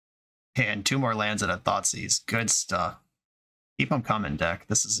 And 2 more lands and a Thoughtseize. Good stuff. Keep them coming, deck.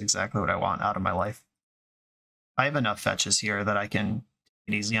 This is exactly what I want out of my life. I have enough fetches here that I can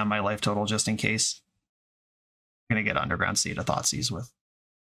take it easy on my life total just in case. I'm going to get Underground Sea to Thoughtseize with.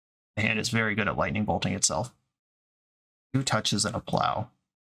 The hand is very good at lightning bolting itself. 2 touches and a plow.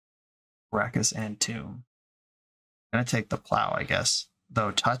 Rakus and Tomb. I'm going to take the plow, I guess.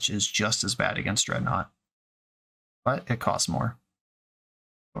 Though touch is just as bad against Dreadnought. But it costs more.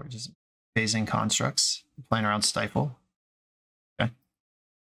 We're just phasing constructs. Playing around Stifle. Okay.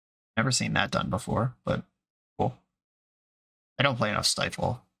 Never seen that done before, but cool. I don't play enough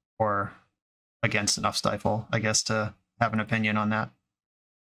Stifle, or against enough Stifle, I guess, to have an opinion on that.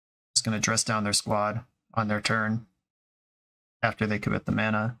 Just going to dress down their squad on their turn after they commit the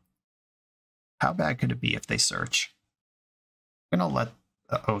mana. How bad could it be if they search? I'm going to let...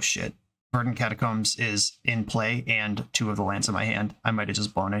 oh shit. Verdant Catacombs is in play and 2 of the lands in my hand. I might have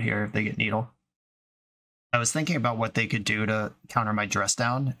just blown it here if they get Needle. I was thinking about what they could do to counter my Dress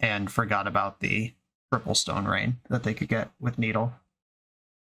Down and forgot about the Triple Stone Rain that they could get with Needle.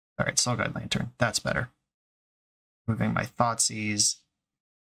 Alright, Soul Guide Lantern. That's better. Moving my Thoughtseize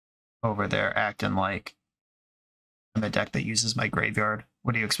over there, acting like I'm a deck that uses my graveyard.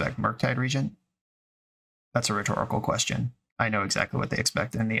 What do you expect, Murktide Regent? That's a rhetorical question. I know exactly what they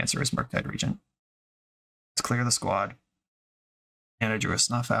expect, and the answer is Murktide Regent. Let's clear the squad. And I drew a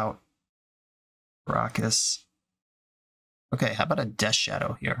Snuff out. Raucous. Okay, how about a Death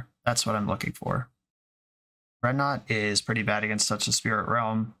Shadow here? That's what I'm looking for. Dreadnought is pretty bad against Touch the Spirit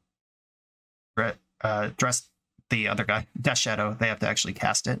Realm. Dress the other guy. Death Shadow, they have to actually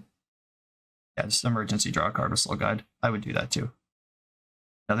cast it. Yeah, just emergency draw a card with Slow Guide. I would do that too.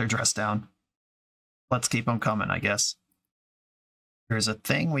 Another Dress Down. Let's keep them coming, I guess. There's a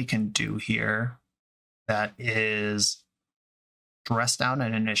thing we can do here that is Dress Down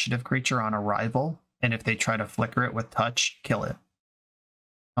an initiative creature on arrival, and if they try to flicker it with touch, kill it.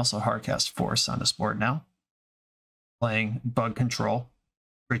 Also hardcast Force on this board now. Playing Bug Control.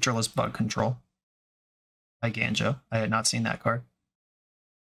 Creatureless Bug Control. By Ganjo. I had not seen that card.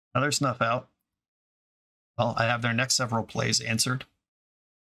 Another Snuff out. Well, I have their next several plays answered.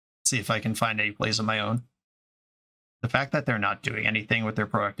 See if I can find any plays of my own. The fact that they're not doing anything with their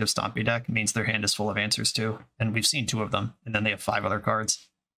proactive Stompy deck means their hand is full of answers too, and we've seen 2 of them, and then they have 5 other cards.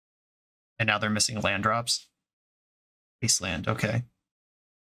 And now they're missing land drops. Wasteland, okay.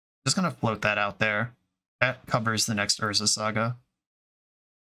 Just gonna float that out there. That covers the next Urza Saga.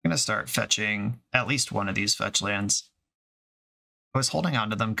 I'm gonna start fetching at least one of these fetch lands. I was holding on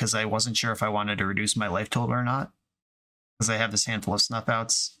to them because I wasn't sure if I wanted to reduce my life total or not. Because I have this handful of Snuff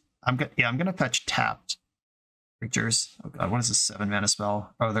outs. I'm gonna fetch tapped creatures. Oh god, what is this 7-mana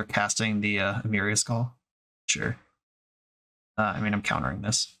spell? Oh, they're casting the Emeria's Call? Sure. I mean, I'm countering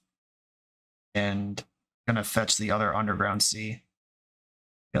this. And I'm gonna fetch the other Underground Sea.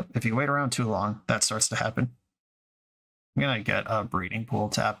 Yep, if you wait around too long, that starts to happen. I'm gonna get a Breeding Pool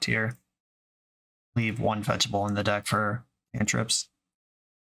tapped here. Leave 1 fetchable in the deck for cantrips.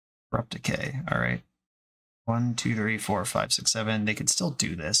 Corrupt Decay, alright. 1, 2, 3, 4, 5, 6, 7. They could still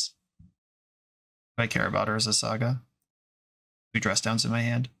do this. Do I care about Urza Saga? 2 Dress Downs in my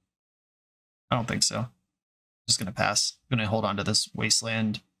hand? I don't think so. I'm just gonna pass. I'm gonna hold on to this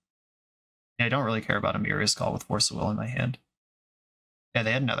Wasteland. Yeah, I don't really care about Emeria's Call with Force of Will in my hand. Yeah,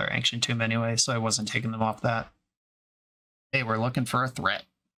 they had another Ancient Tomb anyway, so I wasn't taking them off that. Hey, we're looking for a threat.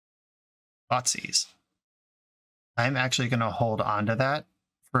 Thoughtseize. I'm actually going to hold on to that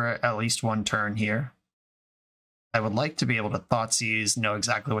for at least 1 turn here. I would like to be able to Thoughtseize, know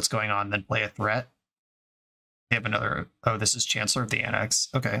exactly what's going on, then play a threat. They have another... Oh, this is Chancellor of the Annex.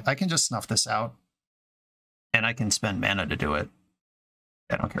 Okay, I can just snuff this out. And I can spend mana to do it.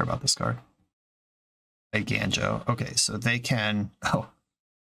 I don't care about this card. A Ganjo. Okay, so they can... Oh.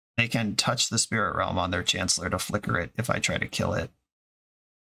 They can touch the Spirit Realm on their Chancellor to flicker it if I try to kill it.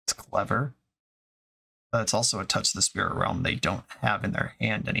 It's clever. But it's also a touch the Spirit Realm they don't have in their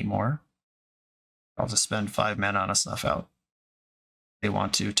hand anymore. I'll just spend 5 mana on a Snuff out. They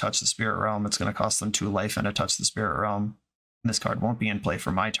want to touch the Spirit Realm. It's going to cost them 2 life and a touch the Spirit Realm. And this card won't be in play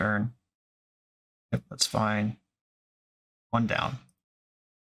for my turn. Yep, that's fine. 1 down.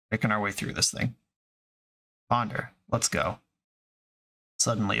 Making our way through this thing. Ponder. Let's go.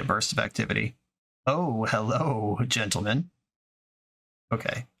 Suddenly a burst of activity. Oh, hello, gentlemen.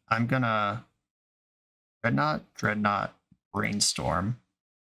 Okay, I'm gonna... Dreadnought, Brainstorm.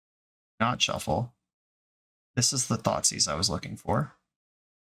 Not Shuffle. This is the Thoughtseize I was looking for.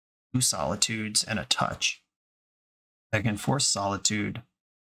 2 Solitudes and a touch. I can force Solitude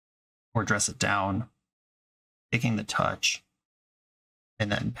or dress it down, taking the touch,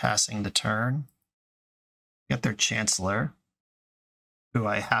 and then passing the turn. Get their Chancellor, who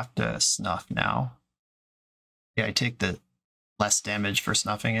I have to snuff now. Yeah, I take the less damage for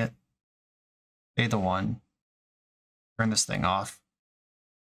snuffing it. Pay the 1. Turn this thing off.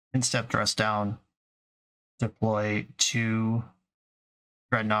 Instep Dress Down. Deploy 2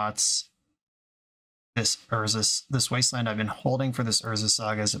 Dreadnoughts. This Wasteland I've been holding for this Urza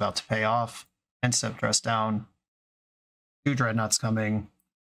Saga is about to pay off. Instep Dress Down. 2 Dreadnoughts coming.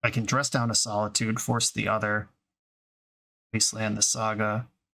 I can dress down a Solitude, force the other. Wasteland the Saga.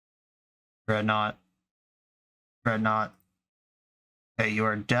 Dreadnought. Okay, you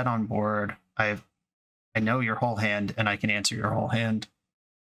are dead on board. I know your whole hand, and I can answer your whole hand.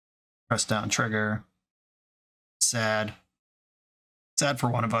 Press down trigger. Sad. Sad for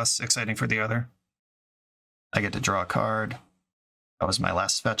one of us, exciting for the other. I get to draw a card. That was my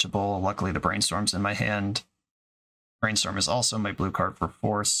last fetchable. Luckily, the Brainstorm's in my hand. Brainstorm is also my blue card for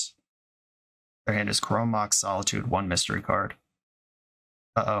Force. Their hand is Chrome Mox, Solitude, 1 mystery card.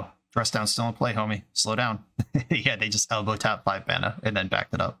 Uh-oh. Dress down still in play, homie. Slow down. Yeah, they just elbow tap 5 mana and then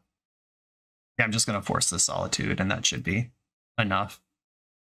backed it up. Yeah, I'm just going to force the Solitude, and that should be enough.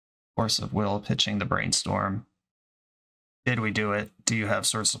 Force of Will, pitching the Brainstorm. Did we do it? Do you have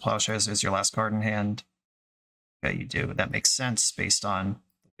Swords to Plowshares as your last card in hand? Okay, you do. That makes sense based on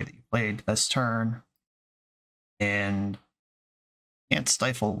the way that you played this turn. And can't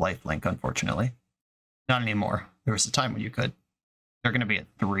stifle lifelink, unfortunately. Not anymore. There was a time when you could. They're going to be at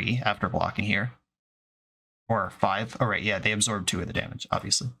 3 after blocking here. Or 5. Oh, right, yeah, they absorb 2 of the damage,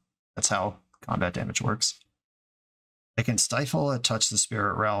 obviously. That's how combat damage works. They can stifle a Touch the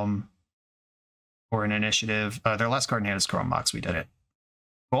Spirit Realm or an initiative. Their last card in hand is Chrome Mox. We did it.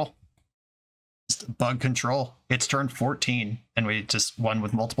 Cool. Just bug control. It's turn 14, and we just won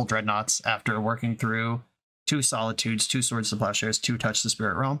with multiple Dreadnoughts after working through 2 Solitudes, 2 Swords to Plowshares, 2 Touch the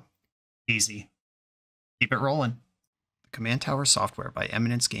Spirit Realm. Easy. Keep it rolling. The Command Tower software by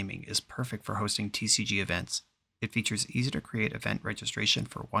Eminence Gaming is perfect for hosting TCG events. It features easy-to-create event registration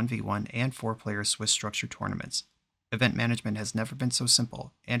for 1v1 and 4-player Swiss structured tournaments. Event management has never been so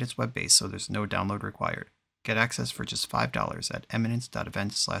simple, and it's web-based, so there's no download required. Get access for just $5 at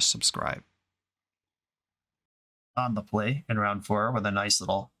eminence.event/subscribe. On the play in round 4 with a nice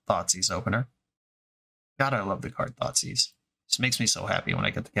little Thoughtseize opener. God, I love the card Thoughtseize. Just makes me so happy when I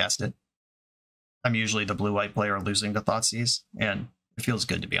get to cast it. I'm usually the blue-white player losing to Thoughtseize, and it feels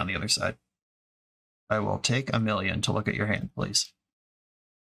good to be on the other side. I will take $1 million to look at your hand, please.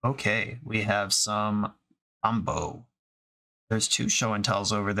 Okay, we have some combo. There's 2 show and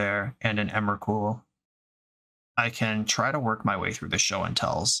tells over there and an Emrakul. I can try to work my way through the show and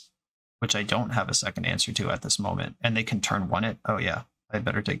tells, which I don't have a second answer to at this moment. And they can turn 1 it. Oh yeah, I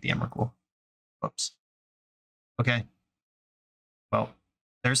better take the Emrakul. Whoops. Okay. Well,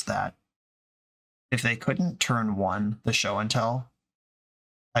 there's that. If they couldn't turn 1 the show and tell,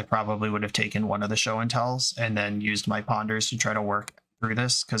 I probably would have taken one of the show and tells and then used my ponders to try to work through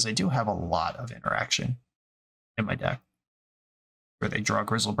this, because I do have a lot of interaction in my deck. Where they draw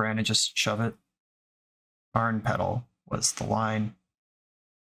Grizzlebrand and just shove it. Tarn Petal was the line.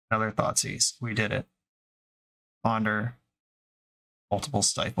 Another Thoughtseize. We did it. Ponder. Multiple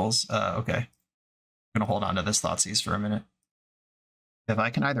Stifles. Okay. I'm going to hold on to this Thoughtseize for a minute. If I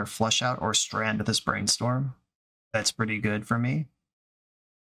can either flush out or strand this Brainstorm, that's pretty good for me.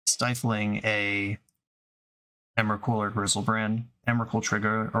 Stifling a Emrakul or Grizzlebrand. Emrakul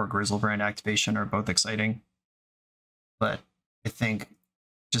trigger or Grizzlebrand activation are both exciting. But I think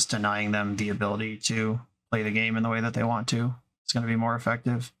just denying them the ability to play the game in the way that they want to is going to be more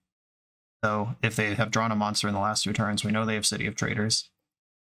effective. So if they have drawn a monster in the last 2 turns, we know they have City of Traders.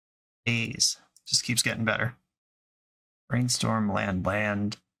 A's just keeps getting better. Brainstorm,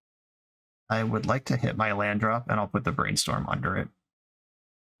 land. I would like to hit my land drop, and I'll put the Brainstorm under it.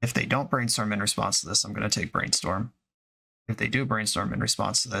 If they don't Brainstorm in response to this, I'm going to take Brainstorm. If they do Brainstorm in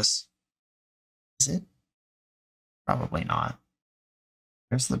response to this, is it? Probably not.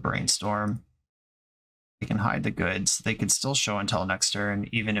 There's the Brainstorm. They can hide the goods. They could still show and tell next turn,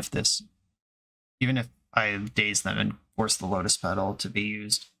 even if I daze them and force the Lotus Petal to be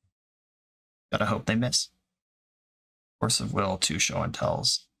used. Gotta hope they miss. Force of Will, 2 show and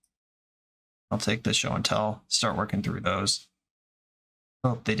tells. I'll take the show and tell, start working through those.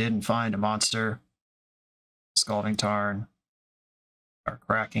 Hope they didn't find a monster. Scalding Tarn. Are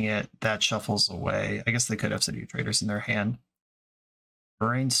cracking it. That shuffles away. I guess they could have City of Traders in their hand.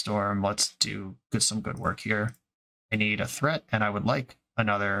 Brainstorm, let's do some good work here. I need a threat, and I would like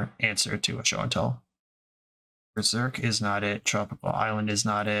another answer to a show and tell. Berserk is not it. Tropical Island is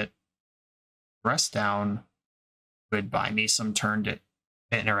not it. Rest Down could buy me some turn to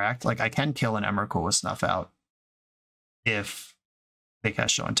interact. Like, I can kill an Emrakul with Snuff Out if they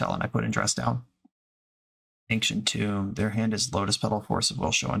cast show and tell and I put in Dress Down. Ancient Tomb, their hand is Lotus Petal, Force of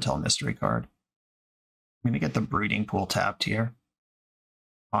Will, show and tell mystery card. I'm going to get the Breeding Pool tapped here.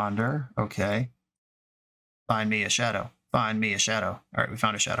 Ponder, okay. Find me a shadow. Find me a shadow. All right, we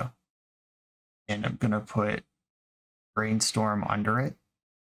found a shadow. And I'm going to put Brainstorm under it.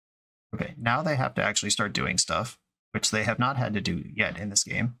 Okay, now they have to actually start doing stuff, which they have not had to do yet in this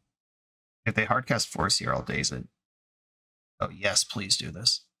game. If they hardcast Force here, I'll daze it. Oh, yes, please do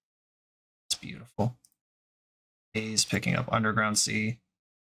this. It's beautiful. Daze picking up Underground Sea.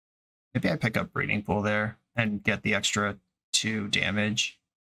 Maybe I pick up Breeding Pool there and get the extra 2 damage.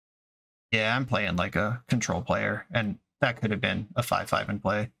 Yeah, I'm playing like a control player, and that could have been a 5/5 in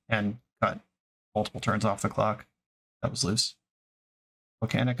play and cut multiple turns off the clock. That was loose.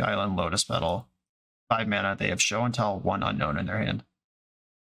 Volcanic Island, Lotus Petal. 5 mana, they have show and tell, 1 unknown in their hand.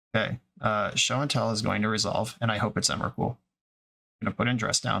 Okay, show and tell is going to resolve, and I hope it's Emrakul. I'm going to put in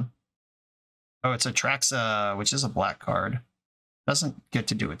Dress Down. Oh, it's Atraxa, which is a black card. Doesn't get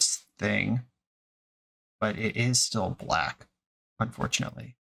to do its thing, but it is still black,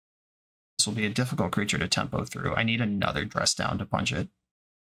 unfortunately. This will be a difficult creature to tempo through. I need another Dress Down to punch it.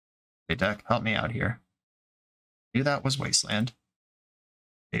 Okay, deck, help me out here. Knew that was Wasteland.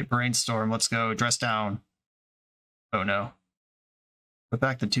 Okay, Brainstorm, let's go. Dress down. Oh no. Put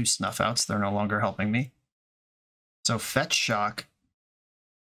back the 2 snuff outs, they're no longer helping me. So Fetch Shock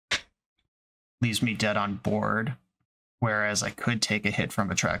leaves me dead on board, whereas I could take a hit from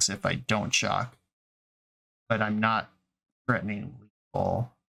Atrax if I don't shock. But I'm not threatening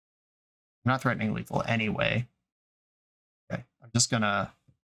lethal. I'm not threatening lethal anyway. Okay, I'm just gonna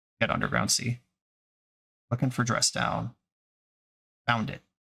get Underground Sea. Looking for Dress Down. Found it.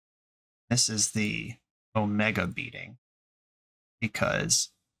 This is the Omega beating, because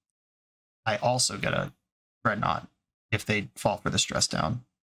I also get a Dreadnought if they fall for this Dress Down.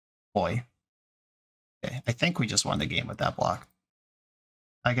 Boy. Okay, I think we just won the game with that block.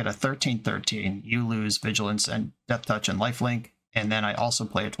 I get a 13-13, you lose Vigilance and Death Touch and Lifelink, and then I also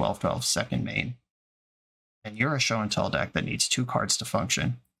play a 12-12 second main. And you're a Show and Tell deck that needs 2 cards to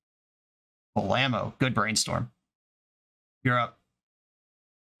function. Full ammo, good Brainstorm. You're up.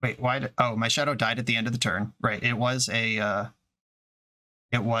 Wait, why did... Oh, my Shadow died at the end of the turn. Right, it was a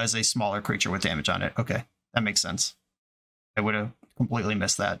smaller creature with damage on it. Okay, that makes sense. I would have completely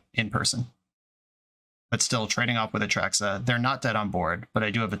missed that in person. But still, trading off with Atraxa, they're not dead on board, but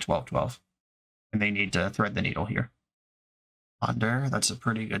I do have a 12-12. And they need to thread the needle here. Ponder, that's a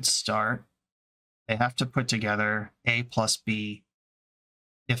pretty good start. They have to put together A plus B.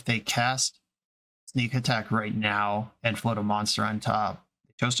 If they cast Sneak Attack right now and float a monster on top,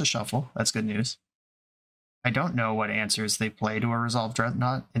 they chose to shuffle. That's good news. I don't know what answers they play to a Resolve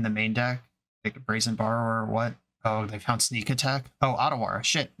Dreadnought in the main deck. Like a Brazen Borrower or what? Oh, they found Sneak Attack? Oh, Ottawara.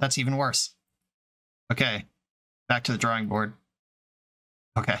 Shit, that's even worse. Okay, back to the drawing board.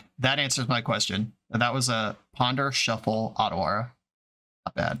 Okay, that answers my question. That was a Ponder, Shuffle, Ottawara.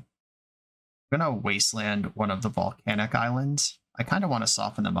 Not bad. I'm gonna Wasteland one of the Volcanic Islands. I kind of want to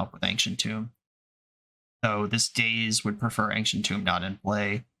soften them up with Ancient Tomb. So this Daze would prefer Ancient Tomb not in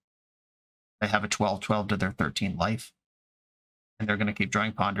play. They have a 12-12 to their 13 life. And they're going to keep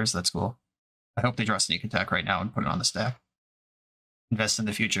drawing Ponders, that's cool. I hope they draw Sneak Attack right now and put it on the stack. Invest in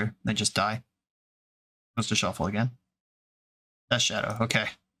the future, then just die. Supposed to shuffle again. That's Shadow, okay.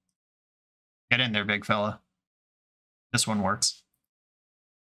 Get in there, big fella. This one works.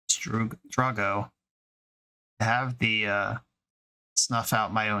 Drago. I have the snuff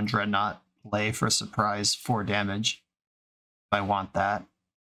out my own Dreadnought play for a surprise 4 damage. If I want that.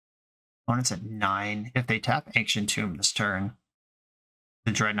 Opponent's at 9. If they tap Ancient Tomb this turn,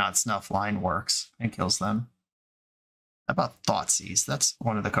 the Dreadnought snuff line works and kills them. How about Thoughtseize? That's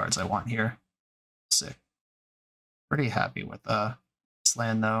one of the cards I want here. Sick. Pretty happy with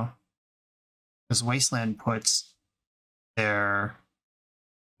Wasteland though, because Wasteland puts their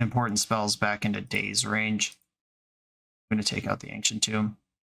important spells back into Daze range. I'm going to take out the Ancient Tomb.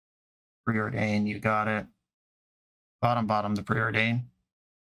 Preordain, you got it. Bottom, the Preordain.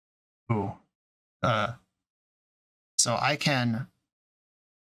 Ooh. So I can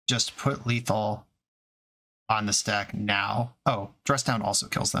just put lethal on the stack now. Oh, Dress Down also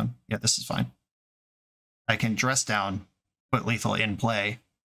kills them. Yeah, this is fine. I can Dress Down, put lethal in play,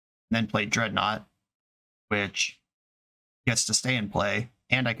 and then play Dreadnought, which gets to stay in play,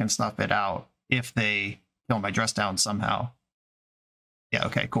 and I can snuff it out if they kill my Dress Down somehow. Yeah,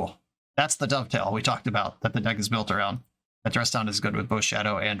 okay, cool. That's the dovetail we talked about that the deck is built around. That Dress Down is good with both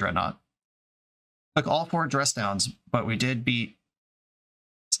Shadow and Dreadnought. Took all 4 Dress Downs, but we did beat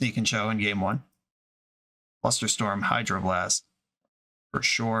Sneak and Show in game 1. Flusterstorm, Hydroblast, for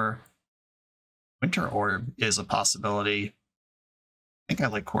sure. Winter Orb is a possibility. I think I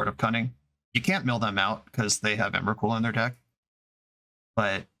like Court of Cunning. You can't mill them out because they have Emrakul in their deck,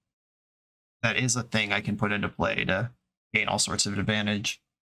 but that is a thing I can put into play to gain all sorts of advantage.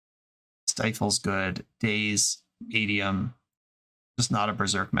 Stifle's good. Daze, medium. Just not a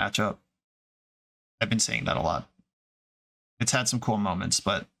Berserk matchup. I've been saying that a lot. It's had some cool moments,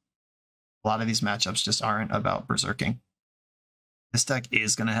 but a lot of these matchups just aren't about berserking. This deck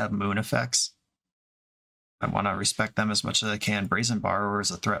is going to have moon effects. I want to respect them as much as I can. Brazen Borrower is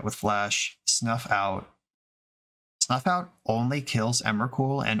a threat with flash. Snuff Out. Snuff Out only kills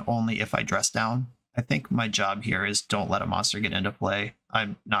Emrakul and only if I Dress Down. I think my job here is don't let a monster get into play.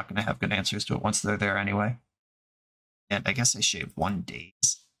 I'm not going to have good answers to it once they're there anyway. And I guess I shaved 1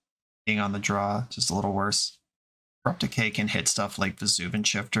 Daze. Being on the draw, just a little worse. Corrupt Decay can hit stuff like Vesuvian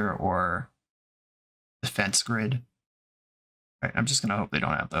Shifter or Defense Grid. Right, I'm just going to hope they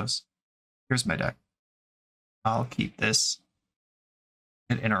don't have those. Here's my deck. I'll keep this.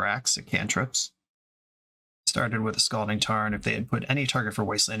 It interacts, it cantrips. Started with a Scalding Tarn. If they had put any target for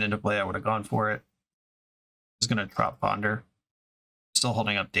Wasteland into play, I would have gone for it. I was going to drop Ponder. Still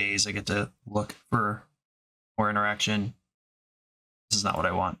holding up Daze. I get to look for More interaction. This is not what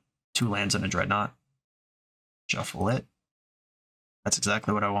I want. 2 lands and a Dreadnought. Shuffle it. That's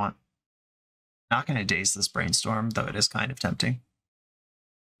exactly what I want. Not going to daze this Brainstorm, though it is kind of tempting.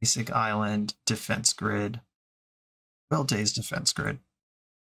 Basic Island, Defense Grid. Well, daze Defense Grid.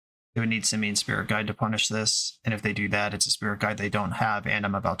 They would need Simian Spirit Guide to punish this, and if they do that, it's a Spirit Guide they don't have, and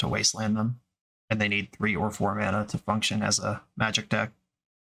I'm about to wasteland them. And they need 3 or 4 mana to function as a Magic deck.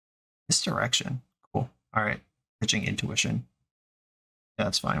 Misdirection. Cool. Alright. Pitching Intuition. Yeah,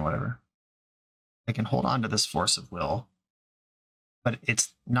 that's fine, whatever. I can hold on to this Force of Will, but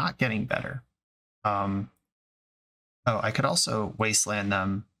it's not getting better. Oh, I could also wasteland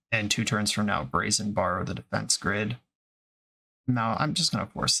them, and 2 turns from now, Brazen Borrow the Defense Grid. No, I'm just going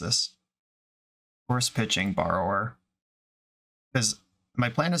to force this. Force pitching Borrower. Because my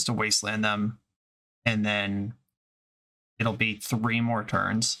plan is to wasteland them, and then it'll be 3 more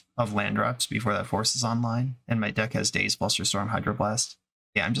turns of land drops before that force is online, and my deck has Daze, Flusterstorm, Hydroblast.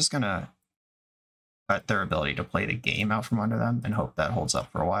 Yeah, I'm just going to cut their ability to play the game out from under them and hope that holds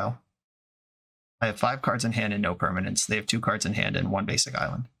up for a while. I have 5 cards in hand and no permanents. They have 2 cards in hand and 1 basic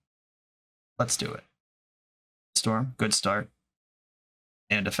island. Let's do it. Storm, good start.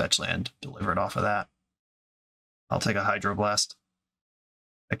 And a fetch land delivered off of that. I'll take a Hydroblast.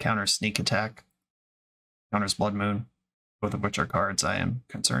 That counters Sneak Attack. Counters Blood Moon. Both of which are cards I am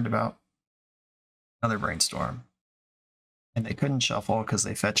concerned about. Another Brainstorm. And they couldn't shuffle because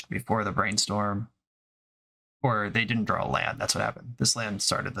they fetched before the Brainstorm. Or they didn't draw a land. That's what happened. This land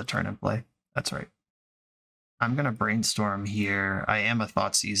started the turn in play. That's right. I'm going to Brainstorm here. I am a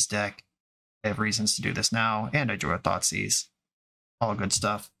Thoughtseize deck. I have reasons to do this now, and I drew a Thoughtseize. All good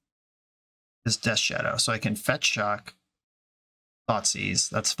stuff. This Death Shadow. So I can fetch Shock, Thoughtseize,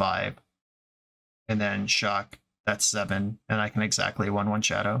 that's 5. And then Shock, that's 7. And I can exactly 1/1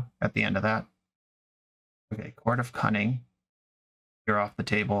 Shadow at the end of that. Okay, Court of Cunning. You're off the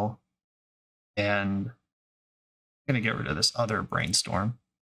table. And I'm going to get rid of this other Brainstorm.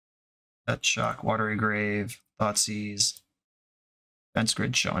 That Shock, Watery Grave, Thoughtseize, Defense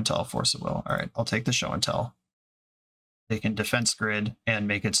Grid, Show and Tell, Force of Will. Alright, I'll take the Show and Tell. They can Defense Grid and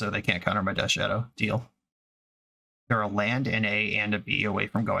make it so they can't counter my Death Shadow. Deal. They're a land, an A, and a B away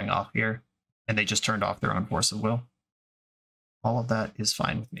from going off here, and they just turned off their own Force of Will. All of that is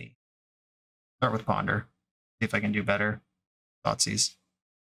fine with me. Start with Ponder. See if I can do better. Thoughtseize.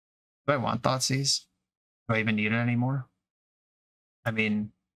 Do I want Thoughtseize? Do I even need it anymore? I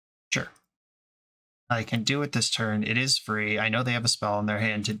mean, sure. I can do it this turn. It is free. I know they have a spell in their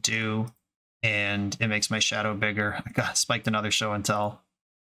hand to do, and it makes my shadow bigger. I got spiked another Show and Tell.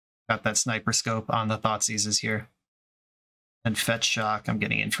 Got that Sniper Scope on the Thoughtseizes here. And Fetch Shock, I'm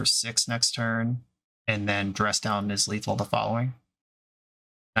getting in for 6 next turn, and then Dress Down is lethal the following.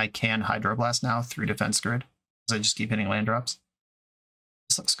 I can Hydroblast now through Defense Grid, because I just keep hitting land drops.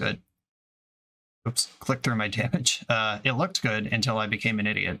 This looks good. Oops, click through my damage. It looked good until I became an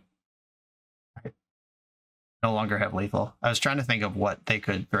idiot. No longer have lethal. I was trying to think of what they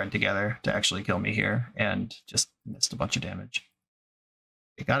could thread together to actually kill me here, and just missed a bunch of damage.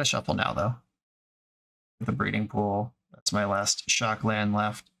 You gotta shuffle now, though. The Breeding Pool. That's my last Shock land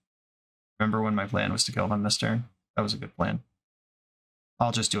left. Remember when my plan was to kill them this turn? That was a good plan.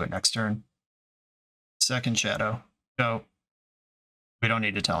 I'll just do it next turn. Second Shadow. Go. We don't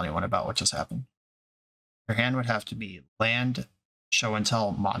need to tell anyone about what just happened. Your hand would have to be land, Show and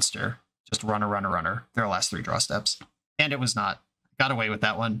Tell, Monster. Just runner, runner, runner. Their last 3 draw steps. And it was not. Got away with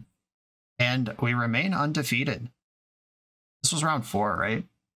that one. And we remain undefeated. This was round 4, right?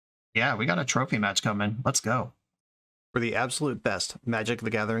 Yeah, we got a trophy match coming. Let's go. For the absolute best Magic the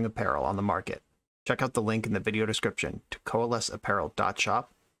Gathering apparel on the market, check out the link in the video description to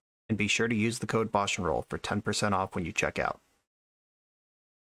coalesceapparel.shop, and be sure to use the code BoshNRoll for 10% off when you check out.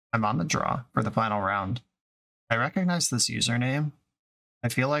 I'm on the draw for the final round. I recognize this username. I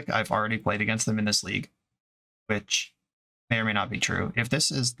feel like I've already played against them in this league, which may or may not be true. If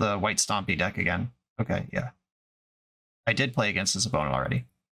this is the White Stompy deck again, okay, yeah. I did play against this opponent already.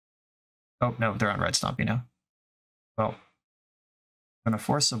 Oh, no, they're on Red Stompy now. Well, I'm going to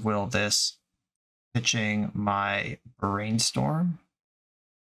Force of Will this, pitching my Brainstorm,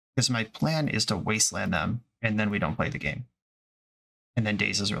 because my plan is to wasteland them, and then we don't play the game. And then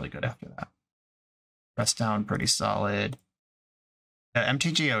Daze is really good after that. Press down, pretty solid.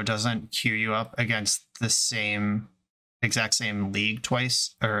 MTGO doesn't queue you up against the exact same league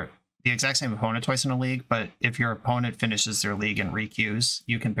twice, or the exact same opponent twice in a league, but if your opponent finishes their league and requeues,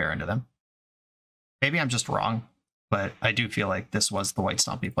 you can pair into them. Maybe I'm just wrong, but I do feel like this was the White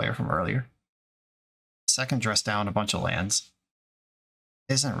Stompy player from earlier. Second Dress Down, a bunch of lands.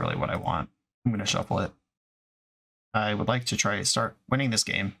 Isn't really what I want. I'm going to shuffle it. I would like to try to start winning this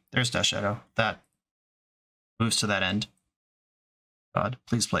game. There's Death Shadow. That moves to that end. God,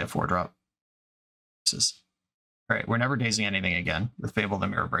 please play a 4-drop. Alright, we're never dazing anything again with Fable the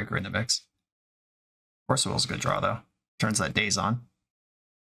Mirror Breaker in the mix. Force of Will's a good draw, though. Turns that daze on.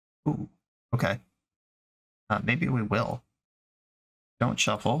 Ooh, okay. Maybe we will. Don't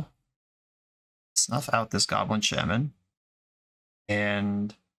shuffle. Snuff out this Goblin Shaman.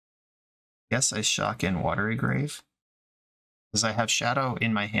 And I guess I shock in Watery Grave. Because I have Shadow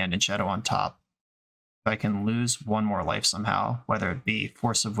in my hand and Shadow on top. If I can lose one more life somehow, whether it be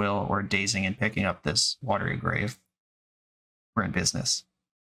Force of Will or dazing and picking up this Watery Grave, we're in business.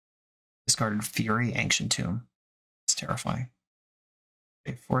 Discarded Fury, Ancient Tomb. It's terrifying.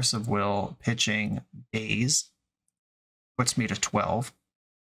 Okay, Force of Will, pitching Daze, puts me to 12,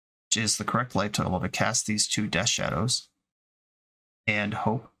 which is the correct life total to cast these 2 Death Shadows. And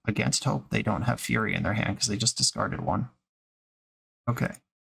hope, against hope, they don't have Fury in their hand because they just discarded one. Okay.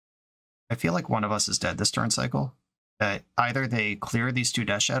 I feel like one of us is dead this turn cycle. Either they clear these 2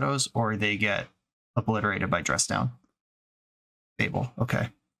 Death Shadows or they get obliterated by Dress Down. Fable, okay.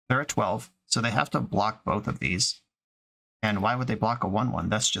 They're at 12, so they have to block both of these. And why would they block a 1/1?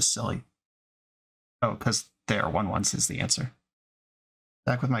 That's just silly. Oh, because they are 1/1s is the answer.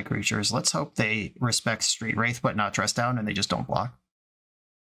 Back with my creatures. Let's hope they respect Street Wraith but not Dress Down and they just don't block.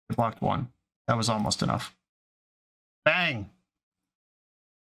 They blocked 1. That was almost enough. Bang!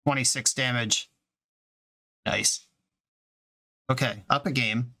 26 damage. Nice. Okay, up a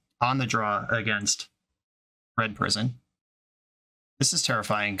game on the draw against Red Prison. This is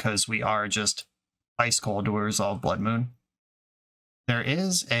terrifying because we are just ice cold to resolve Blood Moon. There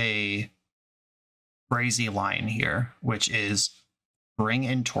is a crazy line here, which is bring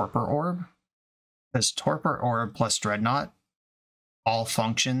in Torpor Orb. Because Torpor Orb plus Dreadnought all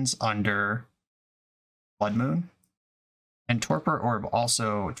functions under Blood Moon. And Torpor Orb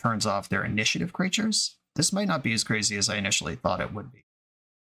also turns off their initiative creatures. This might not be as crazy as I initially thought it would be.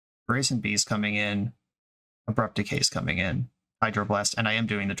 Brazen Beast coming in, Abrupt Decay's coming in, Hydroblast, and I am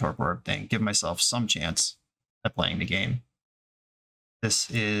doing the Torpor Orb thing. Give myself some chance at playing the game. This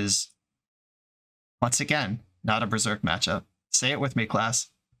is, once again, not a Berserk matchup. Say it with me, class.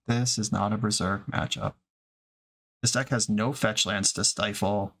 This is not a Berserk matchup. This deck has no fetch lands to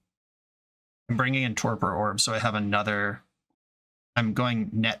stifle. I'm bringing in Torpor Orb, so I have another... I'm going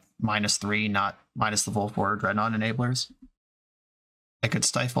net -3, not minus the full 4 Dreadnought enablers. I could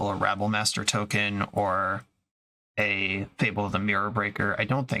stifle a Rabblemaster token or a Fable of the Mirror Breaker. I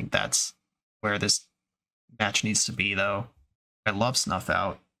don't think that's where this match needs to be, though. I love Snuff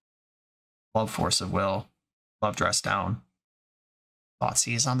Out. Love Force of Will. Love Dress Down.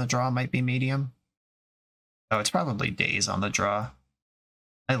 Thoughtseize on the draw might be medium. Oh, it's probably Daze on the draw.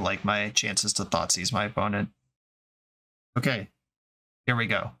 I like my chances to Thoughtseize my opponent. Okay, here we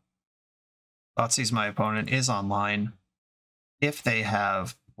go. Thoughtseize my opponent is online. If they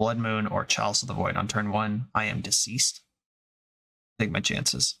have Blood Moon or Chalice of the Void on turn 1, I am deceased. Take my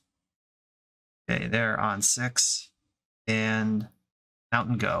chances. Okay, they're on 6. And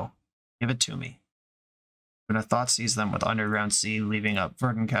Mountain Go. Give it to me. I'm going to Thoughtseize them with Underground Sea, leaving up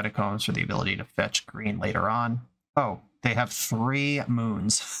Verdant Catacombs for the ability to fetch green later on. Oh, they have 3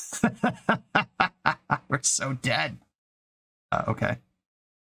 moons. We're so dead. Okay.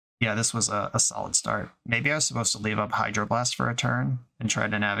 Yeah, this was a solid start. Maybe I was supposed to leave up Hydroblast for a turn and try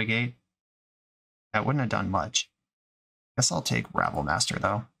to navigate. That wouldn't have done much. Guess I'll take Rabblemaster,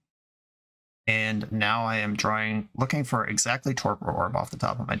 though. And now I am looking for exactly Torpor Orb off the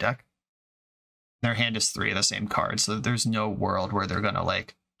top of my deck. Their hand is 3 of the same card, so there's no world where they're going to,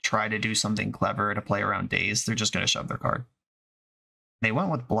 like, try to do something clever to play around Daze. They're just going to shove their card. They went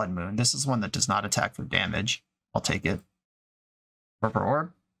with Blood Moon. This is one that does not attack for damage. I'll take it. Torpor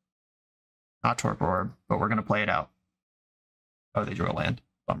Orb? Not Torpor Orb, but we're going to play it out. Oh, they drew a land.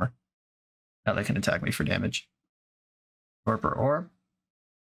 Bummer. Now they can attack me for damage. Torpor Orb?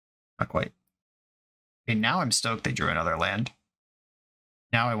 Not quite. Okay, now I'm stoked they drew another land.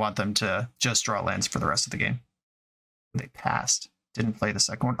 Now I want them to just draw lands for the rest of the game. They passed. Didn't play the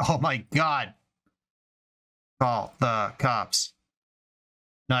second one. Oh my god! Call the cops.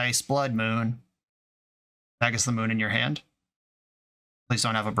 Nice Blood Moon. That is the moon in your hand. Please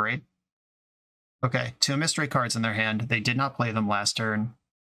don't have a braid. Okay, 2 mystery cards in their hand. They did not play them last turn.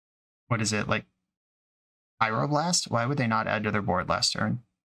 What is it, like Pyroblast? Why would they not add to their board last turn?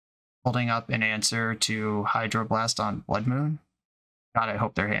 Holding up an answer to Hydroblast on Blood Moon? God, I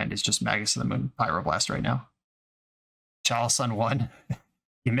hope their hand is just Magus of the Moon Pyroblast right now. Chalice on 1.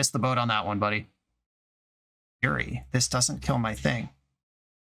 You missed the boat on that one, buddy. Fury. This doesn't kill my thing.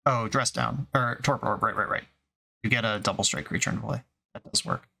 Oh, Dress Down. Or Torpor Orb. Right. You get a double strike creature into play. That does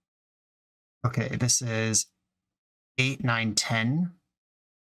work. Okay, this is 8, 9, 10.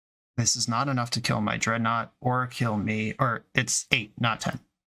 This is not enough to kill my Dreadnought or kill me, or it's 8, not 10.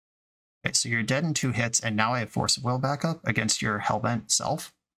 Okay, so you're dead in 2 hits, and now I have Force of Will backup against your Hellbent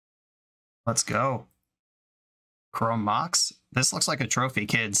self. Let's go. Chrome Mox. This looks like a trophy,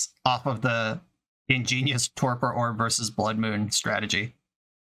 kids, off of the ingenious Torpor Orb versus Blood Moon strategy.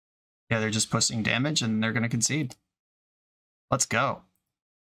 Yeah, they're just pushing damage, and they're going to concede. Let's go.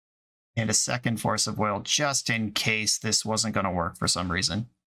 And a second Force of Will, just in case this wasn't going to work for some reason.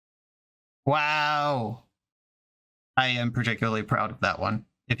 Wow! I am particularly proud of that one.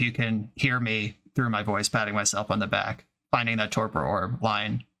 If you can hear me through my voice patting myself on the back, finding that Torpor Orb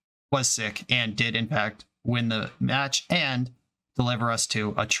line was sick and did, in fact, win the match and deliver us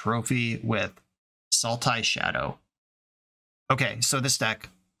to a trophy with Sultai Shadow. Okay, so this deck,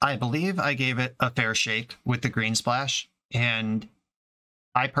 I believe I gave it a fair shake with the green splash, and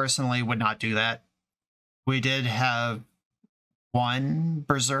I personally would not do that. We did have one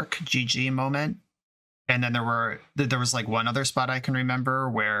Berserk GG moment, and then there was like one other spot I can remember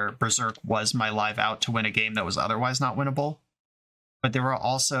where Berserk was my live out to win a game that was otherwise not winnable. But there were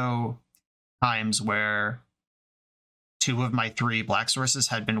also times where 2 of my 3 black sources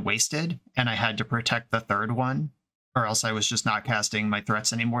had been wasted, and I had to protect the third one, or else I was just not casting my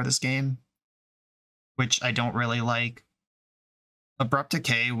threats anymore this game, which I don't really like. Abrupt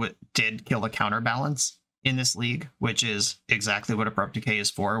Decay did kill a counterbalance in this league, which is exactly what Abrupt Decay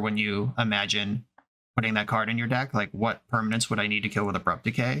is for when you imagine putting that card in your deck. Like, what permanents would I need to kill with Abrupt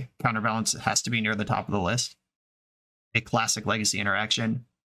Decay? Counterbalance has to be near the top of the list. A classic Legacy interaction.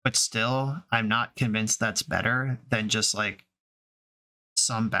 But still, I'm not convinced that's better than just like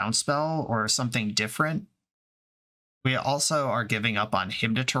some bounce spell or something different. We also are giving up on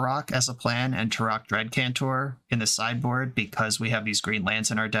Hymn to Turok as a plan and Turok Dreadcantor in the sideboard because we have these green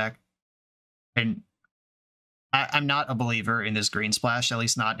lands in our deck. And I'm not a believer in this green splash, at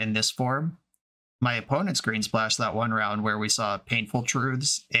least not in this form. My opponent's green splash that one round where we saw Painful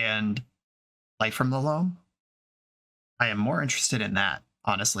Truths and Light from the Loam, I am more interested in that,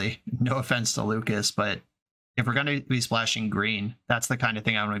 honestly. No offense to Lucas, but if we're going to be splashing green, that's the kind of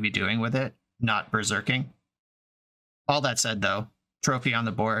thing I want to be doing with it, not berserking. All that said, though, trophy on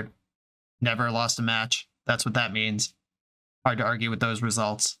the board. Never lost a match. That's what that means. Hard to argue with those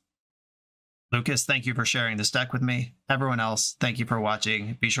results. Lucas, thank you for sharing this deck with me. Everyone else, thank you for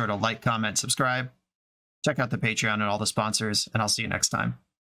watching. Be sure to like, comment, subscribe. Check out the Patreon and all the sponsors, and I'll see you next time.